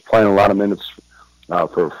strides and is playing a lot of minutes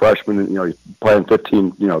for a freshman. He's playing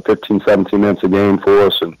 15, 17 minutes a game for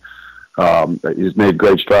us, and he's made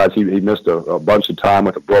great strides. He missed a bunch of time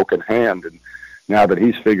with a broken hand, and now that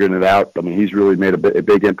he's figuring it out, he's really made a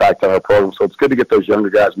big impact on our program. So it's good to get those younger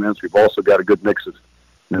guys minutes. We've also got a good mix of,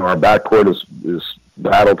 our backcourt is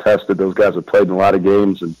battle tested. Those guys have played in a lot of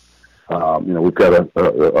games, and we've got a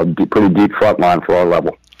pretty deep front line for our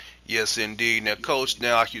level. Yes, indeed. Now, Coach,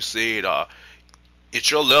 like you said, at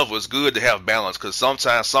your level, it's good to have balance, because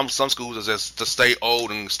sometimes some schools is just to stay old,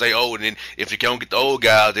 and then if you don't get the old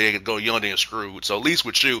guys, they go young and screwed. So at least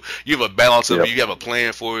with you have a balance of it. You have a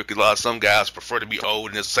plan for it, because some guys prefer to be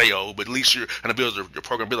old and just stay old, but at least you're going to build your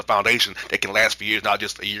program, build a foundation that can last for years, not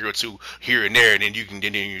just a year or 2 here and there, and then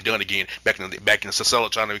then you're done again back in the Sicily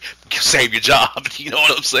trying to save your job. You know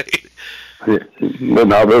what I'm saying? Yeah.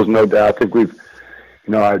 No, there's no doubt. I think we've.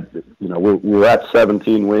 We're at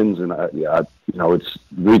 17 wins, and it's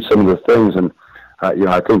reached some of the things, and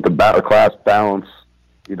I think the battle class balance,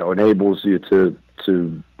 enables you to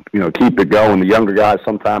keep it going. The younger guys,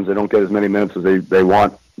 sometimes they don't get as many minutes as they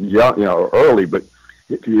want, early, but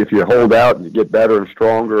if you hold out and you get better and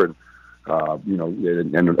stronger, and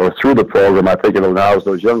or through the program, I think it allows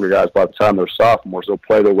those younger guys, by the time they're sophomores, they'll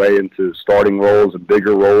play their way into starting roles and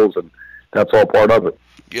bigger roles, and that's all part of it.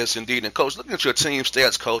 Yes, indeed. And, Coach, looking at your team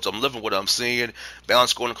stats, Coach, I'm loving what I'm seeing.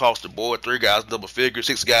 Balance scoring across the board. 3 guys double figures.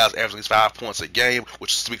 6 guys averaging at least 5 points a game,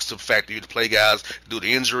 which speaks to the fact that you play guys due to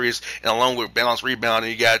injuries. And along with balance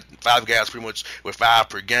rebounding, you got 5 guys pretty much with 5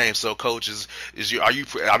 per game. So, Coach,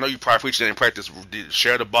 I know you probably preach that in practice.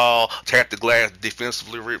 Share the ball, attack the glass,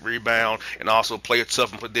 defensively rebound, and also play it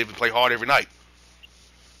tough and play hard every night.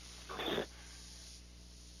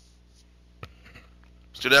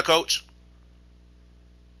 Still there, Coach?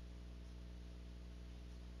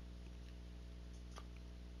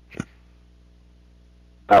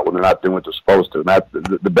 Out when they're not doing what they're supposed to. And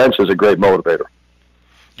the bench is a great motivator.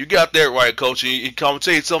 You got that right, Coach. I'm going to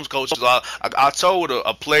tell you something, Coach. I told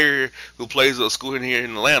a player who plays at a school here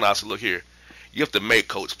in Atlanta, I said, look here, you have to make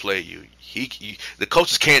Coach play you. The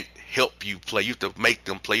coaches can't help you play. You have to make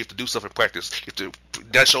them play. You have to do stuff in practice.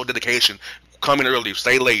 That's your dedication. Come in early,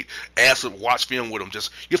 stay late, ask them, watch film with them.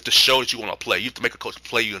 You have to show that you want to play. You have to make a coach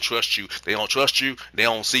play you and trust you. They don't trust you. They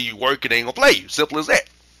don't see you working. They ain't going to play you. Simple as that.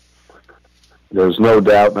 There's no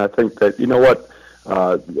doubt, and I think that,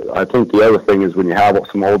 I think the other thing is when you have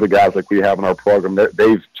some older guys like we have in our program,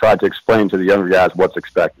 they've tried to explain to the younger guys what's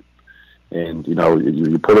expected. And,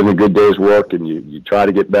 you put in a good day's work, and you try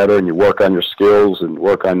to get better, and you work on your skills and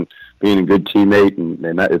work on being a good teammate,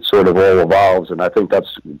 and that, it sort of all evolves. And I think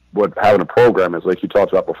that's what having a program is, like you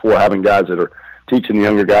talked about before, having guys that are teaching the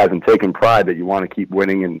younger guys and taking pride that you want to keep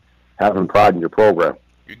winning and having pride in your program.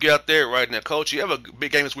 You got there right now, Coach. You have a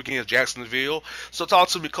big game this weekend against Jacksonville. So talk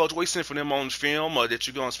to me, Coach. What you seeing from them on film that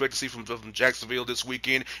you're going to expect to see from Jacksonville this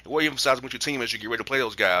weekend? And what are you emphasizing with your team as you get ready to play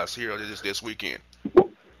those guys here this weekend?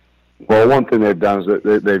 Well, one thing they've done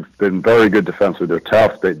is they've been very good defensively. They're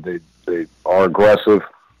tough. They are aggressive.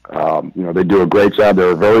 They do a great job.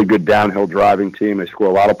 They're a very good downhill driving team. They score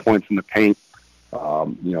a lot of points in the paint.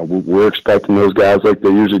 We're expecting those guys, like they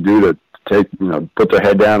usually do, to take, put their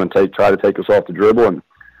head down and try to take us off the dribble and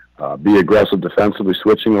be aggressive defensively,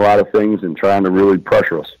 switching a lot of things and trying to really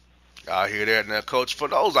pressure us. I hear that now, Coach. For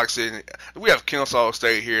those, like I said, we have Kennesaw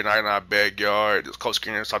State here in our backyard. Coach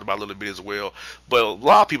Karen talked about a little bit as well. But a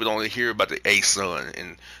lot of people don't hear about the A-Sun.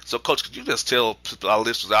 And so, Coach, could you just tell our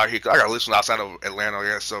listeners out here, because I got listeners outside of Atlanta, I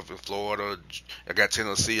got stuff in Florida, I got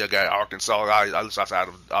Tennessee, I got Arkansas, I listen outside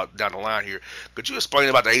of down the line here. Could you explain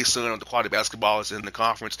about the A-Sun, the quality basketball is in the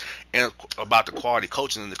conference, and about the quality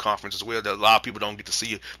coaching in the conference as well, that a lot of people don't get to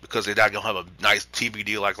see it because they're not going to have a nice TV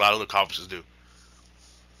deal like a lot of other conferences do?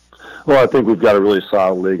 Well, I think we've got a really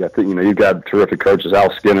solid league. I think, you've got terrific coaches.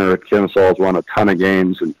 Al Skinner at Kennesaw has won a ton of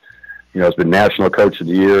games and, has been National Coach of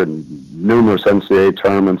the Year and numerous NCAA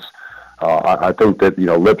tournaments. I think that,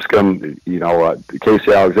 Lipscomb,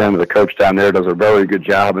 Casey Alexander, the coach down there, does a very good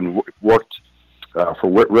job and worked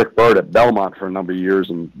for Rick Byrd at Belmont for a number of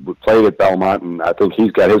years and played at Belmont, and I think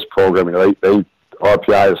he's got his program.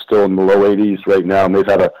 RPI is still in the low 80s right now, and they've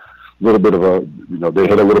had a little bit of a, they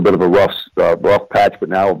hit a little bit of a rough patch, but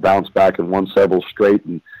now bounced back and won several straight.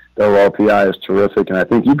 And their RPI is terrific. And I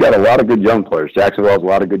think you've got a lot of good young players. Jacksonville has a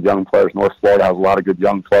lot of good young players. North Florida has a lot of good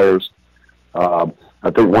young players. I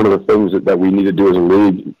think one of the things that we need to do as a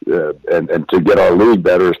league and to get our league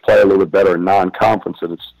better is play a little bit better in non-conference.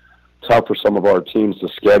 And it's tough for some of our teams to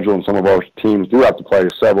schedule, and some of our teams do have to play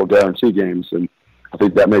several guarantee games. And I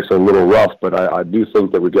think that makes it a little rough, but I do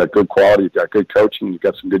think that we've got good quality, you've got good coaching, you've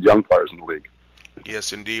got some good young players in the league.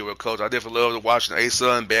 Yes, indeed. Well, Coach, I definitely love watching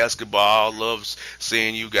A-Sun basketball. Love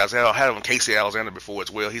seeing you guys. I had on Casey Alexander before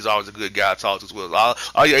as well. He's always a good guy to talk to as well.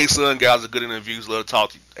 All your A-Sun guys are good interviews. Love to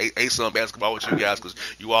talk to A-Sun basketball with you guys because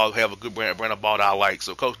you all have a good brand of ball that I like.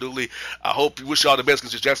 So, Coach Dooley, I hope you wish you all the best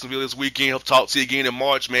against Jacksonville this weekend. Hope to talk to you again in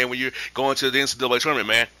March, man, when you're going to the NCAA tournament,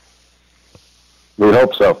 man. We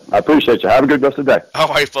hope so. I appreciate you. Have a good rest of the day. All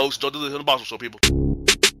right, folks. Don't do this on the Bossman Show, people.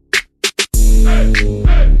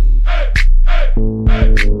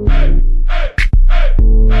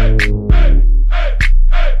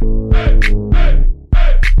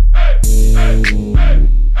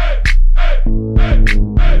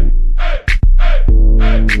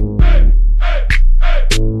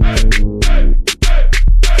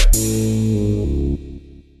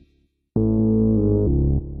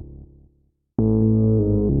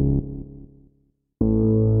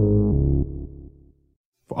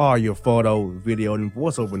 For all your photo, video, and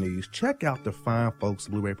voiceover needs, check out the fine folks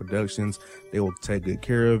at Blueberry Productions. They will take good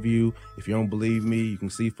care of you. If you don't believe me, you can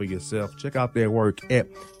see for yourself. Check out their work at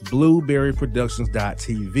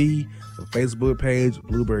blueberryproductions.tv, the Facebook page,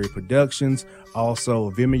 Blueberry Productions, also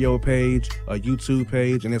a Vimeo page, a YouTube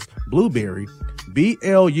page, and it's Blueberry,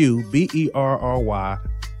 BLUBERRY,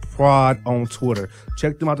 Prod on Twitter.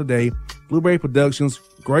 Check them out today. Blueberry Productions,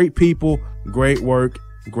 great people, great work,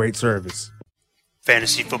 great service.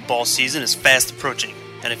 Fantasy football season is fast approaching,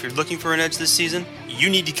 and if you're looking for an edge this season,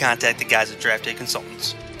 you need to contact the guys at Draft Day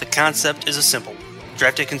Consultants. The concept is a simple one.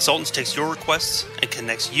 Draft Day Consultants takes your requests and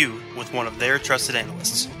connects you with one of their trusted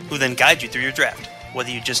analysts, who then guide you through your draft.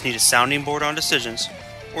 Whether you just need a sounding board on decisions,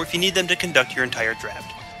 or if you need them to conduct your entire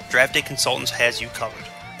draft, Draft Day Consultants has you covered.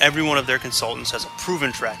 Every one of their consultants has a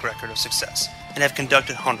proven track record of success, and have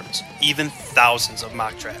conducted hundreds, even thousands of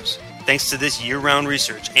mock drafts. Thanks to this year-round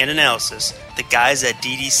research and analysis, the guys at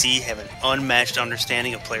DDC have an unmatched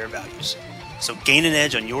understanding of player values. So gain an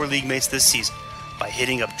edge on your league mates this season by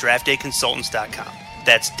hitting up draftdayconsultants.com.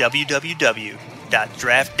 That's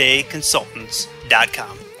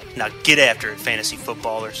www.draftdayconsultants.com. Now get after it, fantasy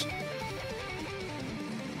footballers.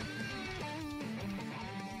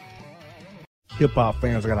 Hip-hop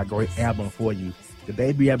fans, I got a great album for you. The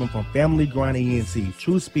debut album from Family Grind ENT,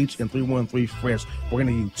 True Speech and 313 Fresh. We're going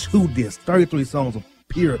to give you 2 discs, 33 songs of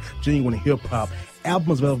pure, genuine hip-hop.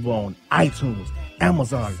 Album is available on iTunes,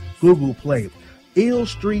 Amazon, Google Play,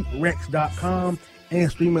 illstreetrex.com,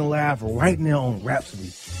 and streaming live right now on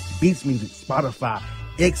Rhapsody, Beats Music, Spotify,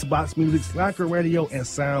 Xbox Music, Slacker Radio, and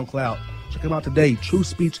SoundCloud. Check them out today. True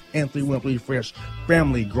Speech and 313 Fresh.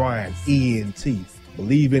 Family Grind ENT.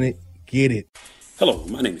 Believe in it. Get it. Hello,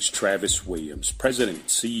 my name is Travis Williams, President and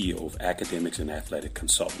CEO of Academics and Athletic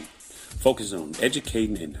Consulting, focusing on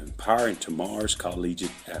educating and empowering tomorrow's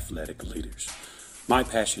collegiate athletic leaders. My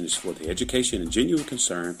passion is for the education and genuine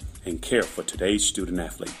concern and care for today's student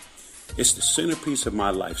athlete. It's the centerpiece of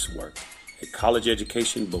my life's work. A college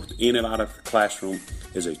education, both in and out of the classroom,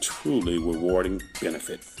 is a truly rewarding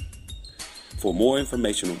benefit. For more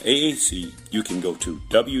information on AAC, you can go to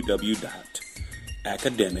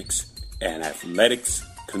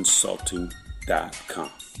www.academicsandathleticsconsulting.com.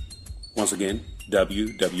 Once again,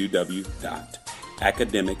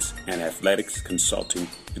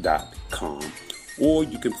 www.academicsandathleticsconsulting.com. Or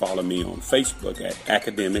you can follow me on Facebook at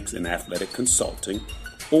Academics and Athletic Consulting,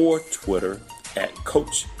 or Twitter at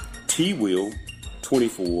Coach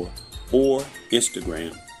TWill24, or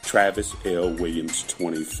Instagram Travis L. Williams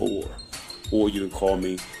 24. Or you can call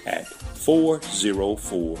me at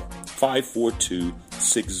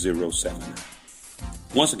 404-542-6079.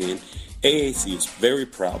 Once again, AAC is very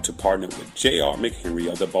proud to partner with J.R.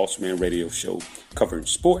 McHenry of the Bossman Radio Show, covering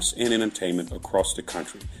sports and entertainment across the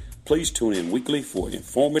country. Please tune in weekly for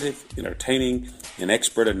informative, entertaining, and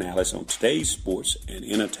expert analysis on today's sports and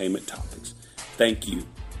entertainment topics. Thank you.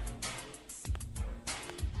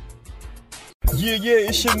 Yeah,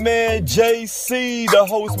 it's your man JC, the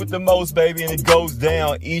host with the most, baby, and it goes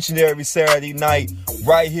down each and every Saturday night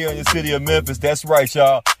right here in the city of Memphis. That's right,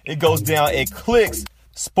 y'all. It goes down at Clicks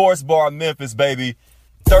Sports Bar Memphis, baby.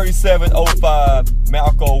 3705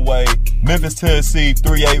 Malco Way, Memphis, Tennessee,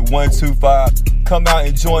 38125. Come out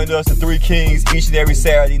and join us, the Three Kings, each and every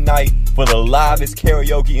Saturday night. for the livest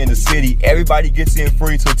karaoke in the city. Everybody gets in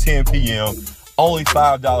free till 10 p.m. Only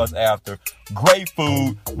 $5 after. Great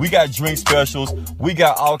food. We got drink specials. We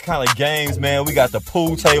got all kind of games, man. We got the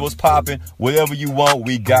pool tables popping. Whatever you want,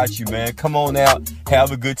 we got you, man. Come on out.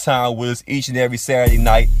 Have a good time with us each and every Saturday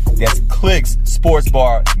night. That's Clicks Sports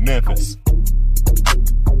Bar, Memphis.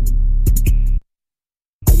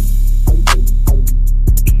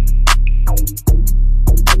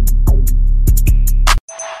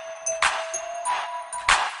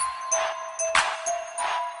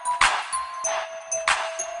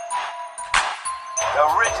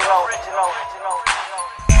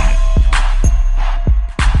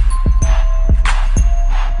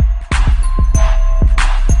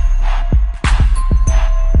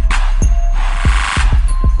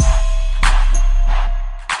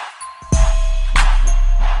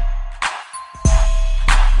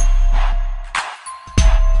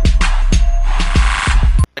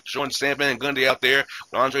 Jordan Sandman and Gundy out there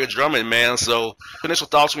with Andre Drummond, man. So, initial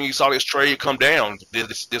thoughts when you saw this trade come down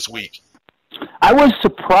this week? I was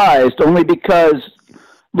surprised only because,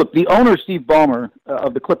 look, the owner, Steve Ballmer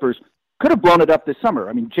of the Clippers, could have blown it up this summer.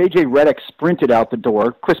 I mean, J.J. Redick sprinted out the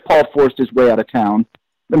door. Chris Paul forced his way out of town.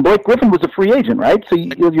 And Blake Griffin was a free agent, right? So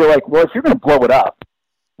you're like, well, if you're going to blow it up,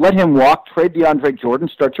 let him walk, trade DeAndre Jordan,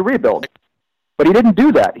 start to rebuild. But he didn't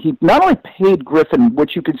do that. He not only paid Griffin,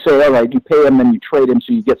 which you could say, all right, you pay him and you trade him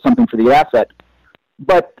so you get something for the asset,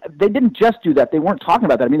 but they didn't just do that. They weren't talking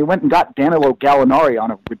about that. I mean, they went and got Danilo Gallinari on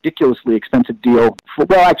a ridiculously expensive deal.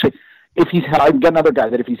 Well, actually, I've got another guy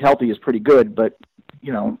that if he's healthy is pretty good, but,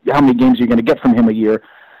 you know, how many games are you going to get from him a year?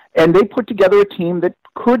 And they put together a team that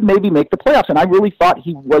could maybe make the playoffs. And I really thought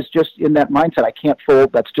he was just in that mindset. I can't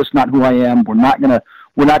fold. That's just not who I am. We're not gonna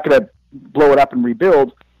blow it up and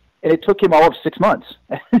rebuild. And it took him all of 6 months,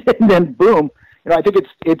 and then boom. You know, I think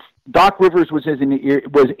it's Doc Rivers was in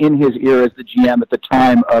his ear as the GM at the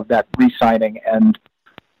time of that re-signing, and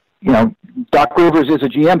you know, Doc Rivers is a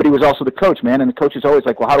GM, but he was also the coach, man. And the coach is always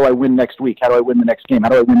like, well, how do I win next week? How do I win the next game? How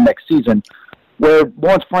do I win next season? Where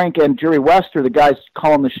Lawrence Frank and Jerry West are the guys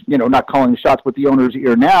calling not calling the shots, but the owner's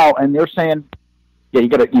ear now, and they're saying, yeah, we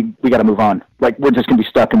gotta move on. Like, we're just gonna be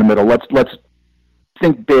stuck in the middle. Let's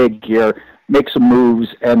think big here. Make some moves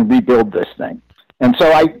and rebuild this thing. And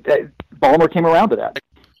so Ballmer came around to that.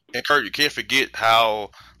 And Kurt, you can't forget how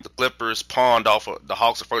the Clippers pawned off of the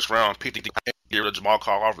Hawks the first round, picked the year of Jamal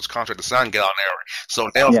Crawford's contract to sign Gallinari. So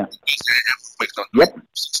now, Yep.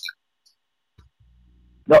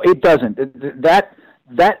 No, it doesn't.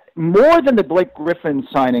 That more than the Blake Griffin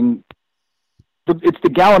signing, it's the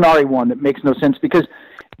Gallinari one that makes no sense, because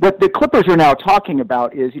what the Clippers are now talking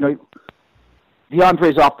about is, you know,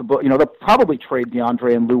 DeAndre's off the book. You know, they'll probably trade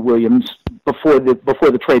DeAndre and Lou Williams before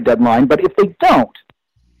the trade deadline. But if they don't,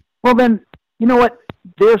 well then, you know what?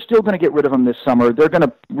 They're still going to get rid of him this summer. They're going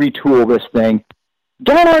to retool this thing.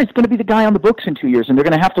 Gallinari's going to be the guy on the books in 2 years, and they're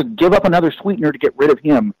going to have to give up another sweetener to get rid of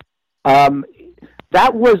him.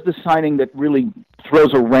 That was the signing that really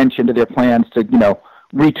throws a wrench into their plans to, you know,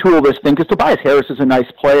 retool this thing. Because Tobias Harris is a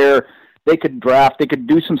nice player. They could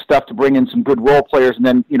do some stuff to bring in some good role players, and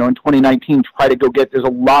then, you know, in 2019 try to go get, there's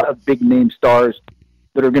a lot of big name stars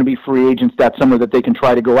that are going to be free agents that summer that they can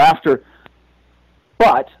try to go after.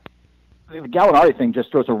 But the Gallinari thing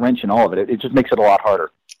just throws a wrench in all of it. It just makes it a lot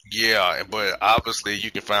harder. Yeah, but obviously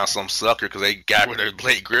you can find some sucker because they got rid of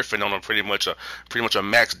Blake Griffin on a pretty much a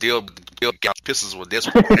max deal. Pistons were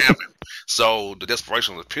desperate to have him. So the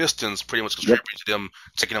desperation of the Pistons pretty much contributed to them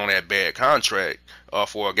taking on that bad contract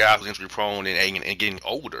for a guy who's injury prone and getting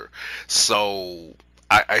older. So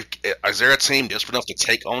is there a team desperate enough to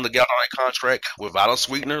take on the Gallinari contract without a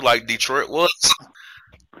sweetener like Detroit was?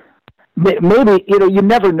 Maybe, you know, you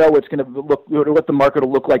never know what's going to look, what the market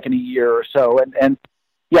will look like in a year or so. And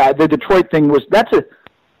yeah, the Detroit thing is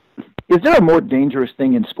there a more dangerous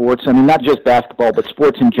thing in sports? I mean, not just basketball, but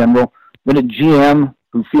sports in general, than a GM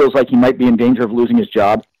who feels like he might be in danger of losing his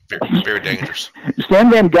job? Very, very dangerous.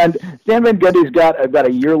 Stan Van Gundy's got about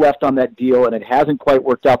a year left on that deal, and it hasn't quite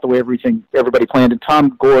worked out the way everybody planned. And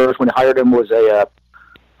Tom Gores, when he hired him, was a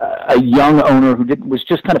young owner who was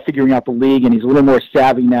just kind of figuring out the league, and he's a little more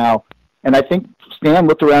savvy now. And I think Stan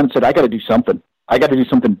looked around and said, I got to do something. I got to do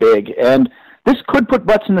something big. And this could put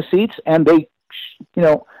butts in the seats, and they, you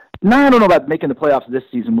know, now I don't know about making the playoffs this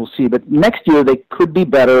season. We'll see. But next year they could be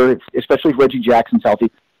better, especially if Reggie Jackson's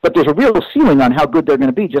healthy. But there's a real ceiling on how good they're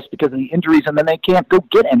going to be just because of the injuries, and then they can't go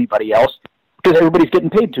get anybody else because everybody's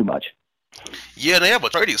getting paid too much. Yeah, they have a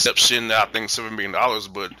trade exception, I think $7 million,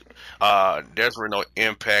 but there's really no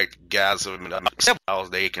impact guys of $7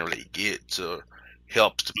 million they can really get to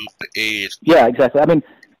help to move the edge. Yeah, exactly. I mean,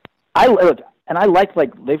 And I like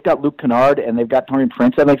they've got Luke Kennard and they've got Torian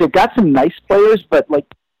Prince. And they've got some nice players, but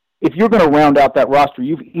if you're going to round out that roster,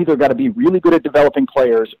 you've either got to be really good at developing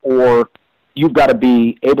players, or you've got to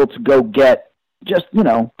be able to go get just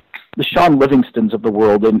the Sean Livingstons of the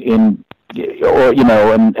world, and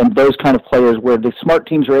those kind of players where the smart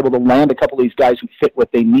teams are able to land a couple of these guys who fit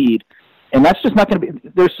what they need. And that's just not going to be.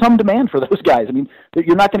 There's some demand for those guys. I mean,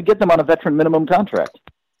 you're not going to get them on a veteran minimum contract.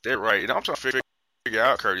 That's right. And I'm trying to figure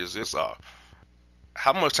out, Curtis, is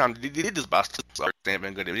how much time did this boss Stan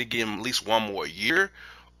Van Gundy? Did they give him at least one more year?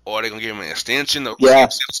 Or are they going to give him an extension? Or yeah.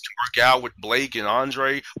 Work out with Blake and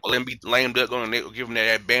Andre? Or then be lamed up, going to give him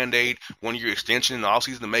that Band-Aid 1-year extension in the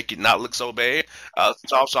offseason to make it not look so bad?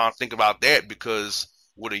 So I'm trying to think about that, because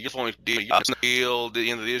with a year only deal at the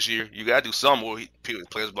end of this year, you got to do something where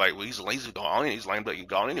players be like, well, he's gone. He's lamed up, he's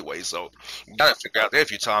gone anyway. So you got to figure out that if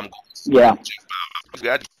your time goes. Yeah.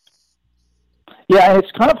 Yeah, and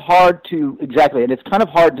it's kind of hard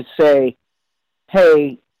to say,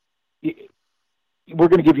 hey, we're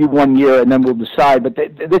going to give you 1 year and then we'll decide. But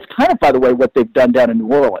that's kind of, by the way, what they've done down in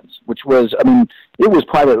New Orleans, which was, it was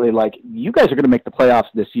privately like, you guys are going to make the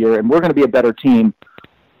playoffs this year and we're going to be a better team,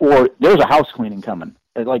 or there's a house cleaning coming,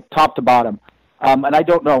 like top to bottom. And I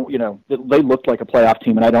don't know, they looked like a playoff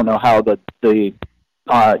team, and I don't know how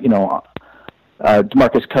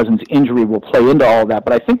DeMarcus Cousins' injury will play into all of that.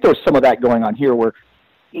 But I think there's some of that going on here where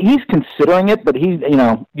he's considering it, but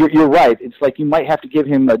you're right. It's like you might have to give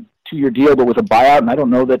him a 2-year deal, but with a buyout, and I don't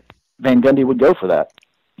know that Van Gundy would go for that.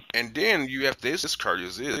 And then you have this,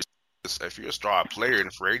 Curtis, is if you're a star player in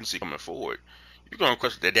free agency coming forward, you're going to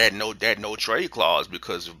question that no trade clause,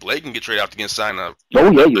 because if Blake can get traded out to get signed a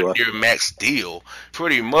year max deal,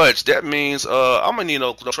 pretty much that means I'm going to need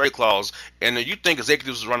no trade clause. And you think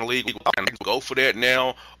executives run the league and go for that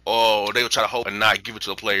now, or they'll try to hope and not give it to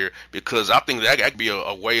the player? Because I think that could be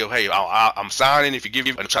a way of, hey, I'm signing if you give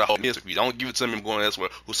it, and try to hold this. If you don't give it to me, I'm going elsewhere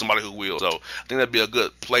with somebody who will. So I think that'd be a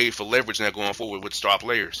good play for leverage now going forward with star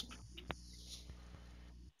players.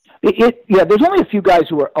 There's only a few guys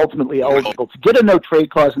who are ultimately eligible. To get a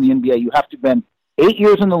no-trade clause in the NBA, you have to spend 8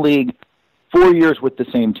 years in the league, 4 years with the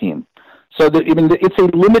same team. So it's a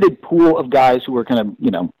limited pool of guys who are going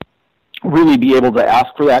to, really be able to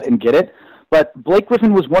ask for that and get it. But Blake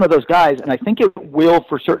Griffin was one of those guys, and I think it will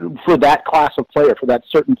for that class of player, for that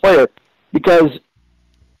certain player, because,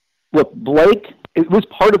 look, Blake, it was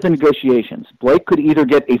part of the negotiations. Blake could either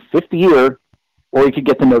get a 5th year or he could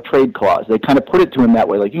get the no-trade clause. They kind of put it to him that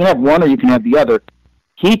way. Like, you can have one or you can have the other.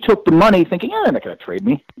 He took the money thinking, they're not going to trade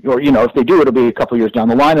me. Or, if they do, it'll be a couple years down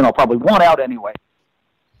the line, and I'll probably want out anyway.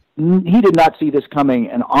 He did not see this coming,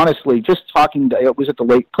 and honestly, just talking to, it was at the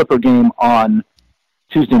late Clipper game on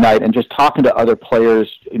Tuesday night, and just talking to other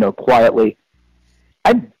players, quietly,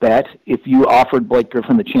 I bet if you offered Blake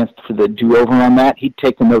Griffin the chance for the do-over on that, he'd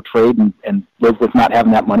take the no-trade and live with not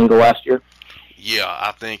having that money the last year. Yeah,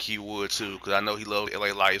 I think he would too, because I know he loves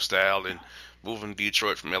LA lifestyle, and moving to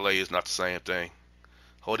Detroit from LA is not the same thing.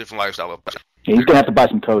 Whole different lifestyle. Yeah, he's going to have to buy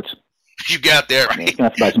some coats. You got that right. Yeah, he's going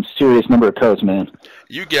to have to buy some serious number of coats, man.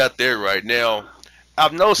 You got that right. Now,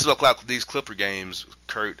 I've noticed with these Clipper games,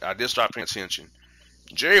 Kurt, I did start paying attention.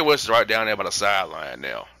 Jerry West is right down there by the sideline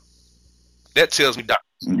now. That tells me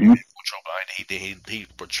he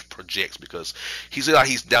projects, because he's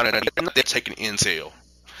down there taking intel,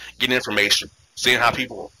 getting information, seeing how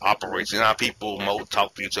people operate, seeing how people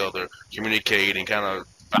talk to each other, communicate, and kind of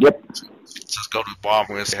just go to the bar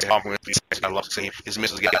and say, I love to see his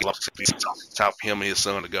missus got time for him and his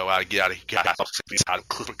son to go out and get out of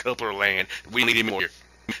Clipper land. We need him more.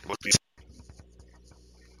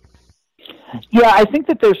 Yeah, I think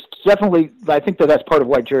that that's part of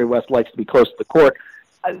why Jerry West likes to be close to the court.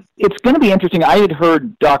 It's going to be interesting. I had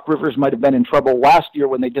heard Doc Rivers might have been in trouble last year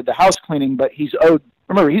when they did the house cleaning, but he's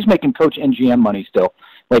making coach and GM money still,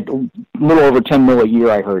 like a little over $10 million a year,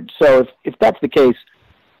 I heard. So if that's the case,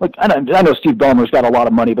 like I know Steve Ballmer's got a lot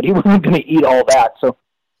of money, but he wasn't going to eat all that. So,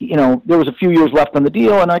 there was a few years left on the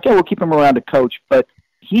deal, and we'll keep him around to coach, but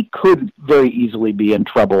he could very easily be in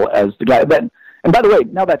trouble as the guy. And by the way,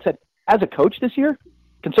 now that said, as a coach this year,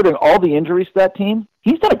 considering all the injuries to that team,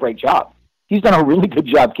 he's done a great job. He's done a really good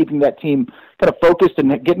job keeping that team kind of focused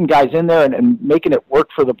and getting guys in there and making it work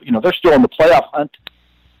for they're still in the playoff hunt.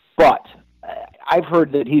 But I've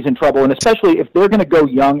heard that he's in trouble, and especially if they're going to go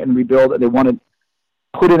young and rebuild and they want to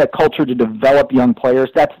put in a culture to develop young players,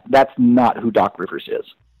 that's not who Doc Rivers is.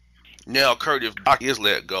 Now, Kurt, if Doc is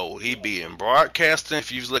let go, he'd be in broadcasting.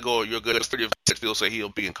 If you let go, you're good. If Phil say he'll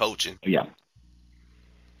be in coaching. Yeah.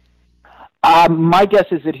 My guess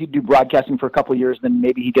is that he'd do broadcasting for a couple of years, then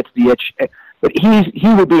maybe he gets the itch. But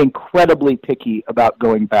he would be incredibly picky about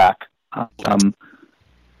going back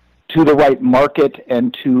to the right market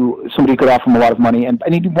and to somebody who could offer him a lot of money, and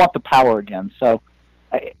he'd want the power again. So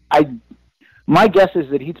my guess is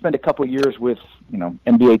that he'd spend a couple of years with,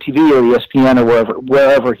 NBA TV or ESPN or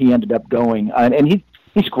wherever he ended up going. And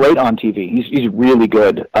he's great on TV. He's really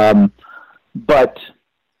good. But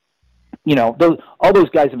all those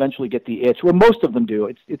guys eventually get the itch. Well, most of them do.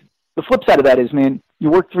 It's the flip side of that is, man, you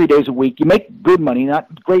work 3 days a week. You make good money,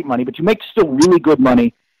 not great money, but you make still really good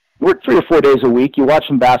money. You work 3 or 4 days a week. You watch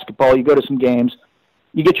some basketball. You go to some games.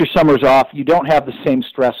 You get your summers off. You don't have the same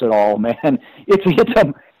stress at all, man.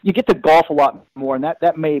 You get to golf a lot more, and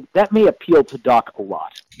that may appeal to Doc a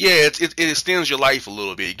lot. Yeah, it extends your life a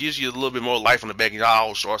little bit. It gives you a little bit more life on the back.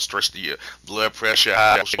 All short stress to your blood pressure,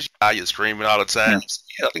 you're screaming all the time.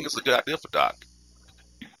 Yeah, I think it's a good idea for Doc.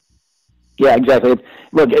 Yeah, exactly.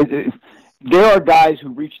 There are guys who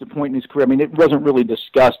reached a point in his career. I mean, it wasn't really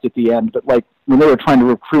discussed at the end, but like when they were trying to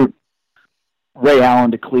recruit Ray Allen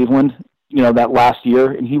to Cleveland, that last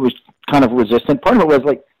year, and he was kind of resistant. Part of it was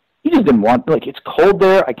like, he just didn't want, it's cold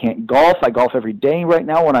there. I can't golf. I golf every day right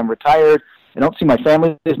now when I'm retired. I don't see my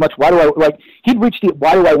family as much. He'd reached the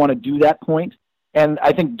why do I want to do that point? And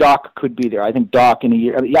I think Doc could be there. I think Doc in a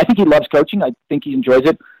year, I think he loves coaching. I think he enjoys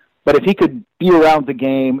it. But if he could be around the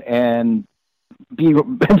game and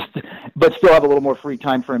but still have a little more free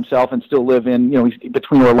time for himself and still live in, he's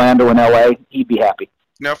between Orlando and LA, he'd be happy.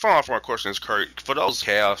 Now, following up on our questions, Kurt, for those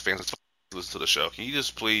Cavs fans listen to the show, can you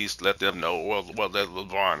just please let them know, well, the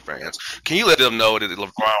LeBron fans, can you let them know that LeBron will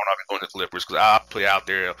not be going to the Clippers? Because I put out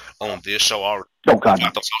there on this show already, on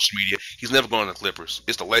social media, he's never going to the Clippers.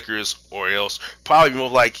 It's the Lakers or else probably more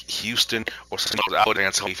like Houston or some out there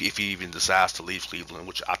if he even decides to leave Cleveland,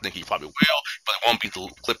 which I think he probably will, but it won't be the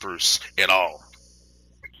Clippers at all.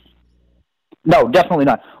 No, definitely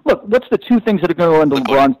not. Look, what's the two things that are going to go into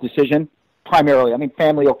LeBron's decision? Primarily, I mean,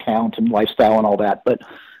 family will count and lifestyle and all that, but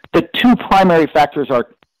the two primary factors are,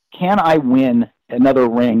 can I win another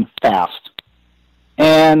ring fast?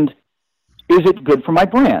 And is it good for my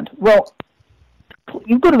brand? Well,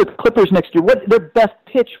 you go to the Clippers next year, what their best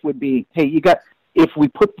pitch would be, hey, if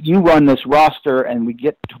you run this roster and we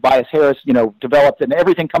get Tobias Harris, developed and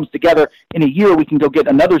everything comes together, in a year we can go get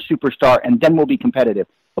another superstar and then we'll be competitive.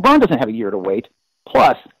 LeBron doesn't have a year to wait.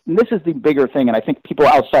 Plus, and this is the bigger thing, and I think people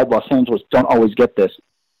outside Los Angeles don't always get this,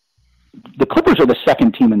 the Clippers are the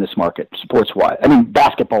second team in this market, sports-wise. I mean,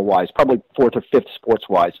 basketball-wise, probably fourth or fifth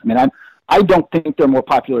sports-wise. I mean, I don't think they're more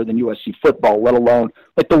popular than USC football, let alone,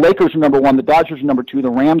 the Lakers are number one, the Dodgers are number two, the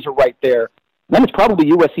Rams are right there. Then it's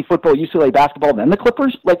probably USC football, UCLA basketball, then the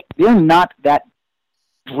Clippers. They're not that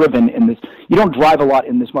driven in this. You don't drive a lot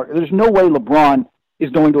in this market. There's no way LeBron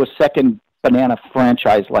is going to a second banana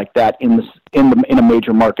franchise like that in a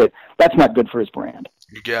major market. That's not good for his brand.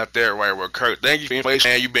 You got that right, well, Kurt. Thank you for the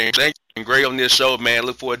information, man. You've been great on this show, man.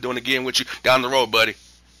 Look forward to doing it again with you down the road, buddy.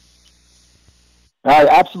 All right,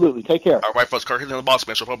 absolutely. Take care. All right, folks. Kurt Hilton, the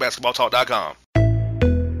Bossman Show, ProBasketballTalk.com.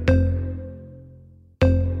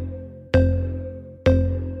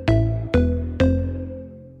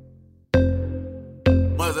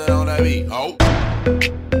 What's that on that beat? Oh.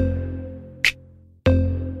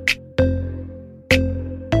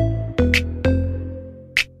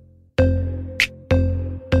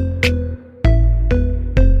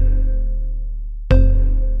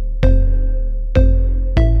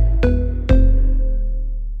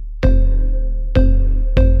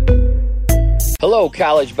 Hello,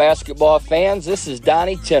 college basketball fans. This is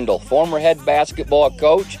Donnie Tyndall, former head basketball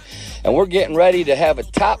coach, and we're getting ready to have a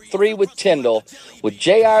top three with Tyndall, with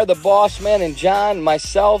JR the Bossman and John,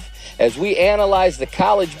 myself, as we analyze the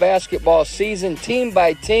college basketball season team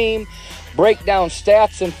by team, break down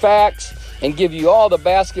stats and facts, and give you all the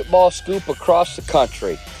basketball scoop across the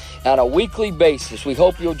country on a weekly basis. We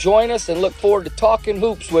hope you'll join us and look forward to talking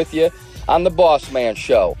hoops with you on the Bossman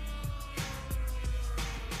Show.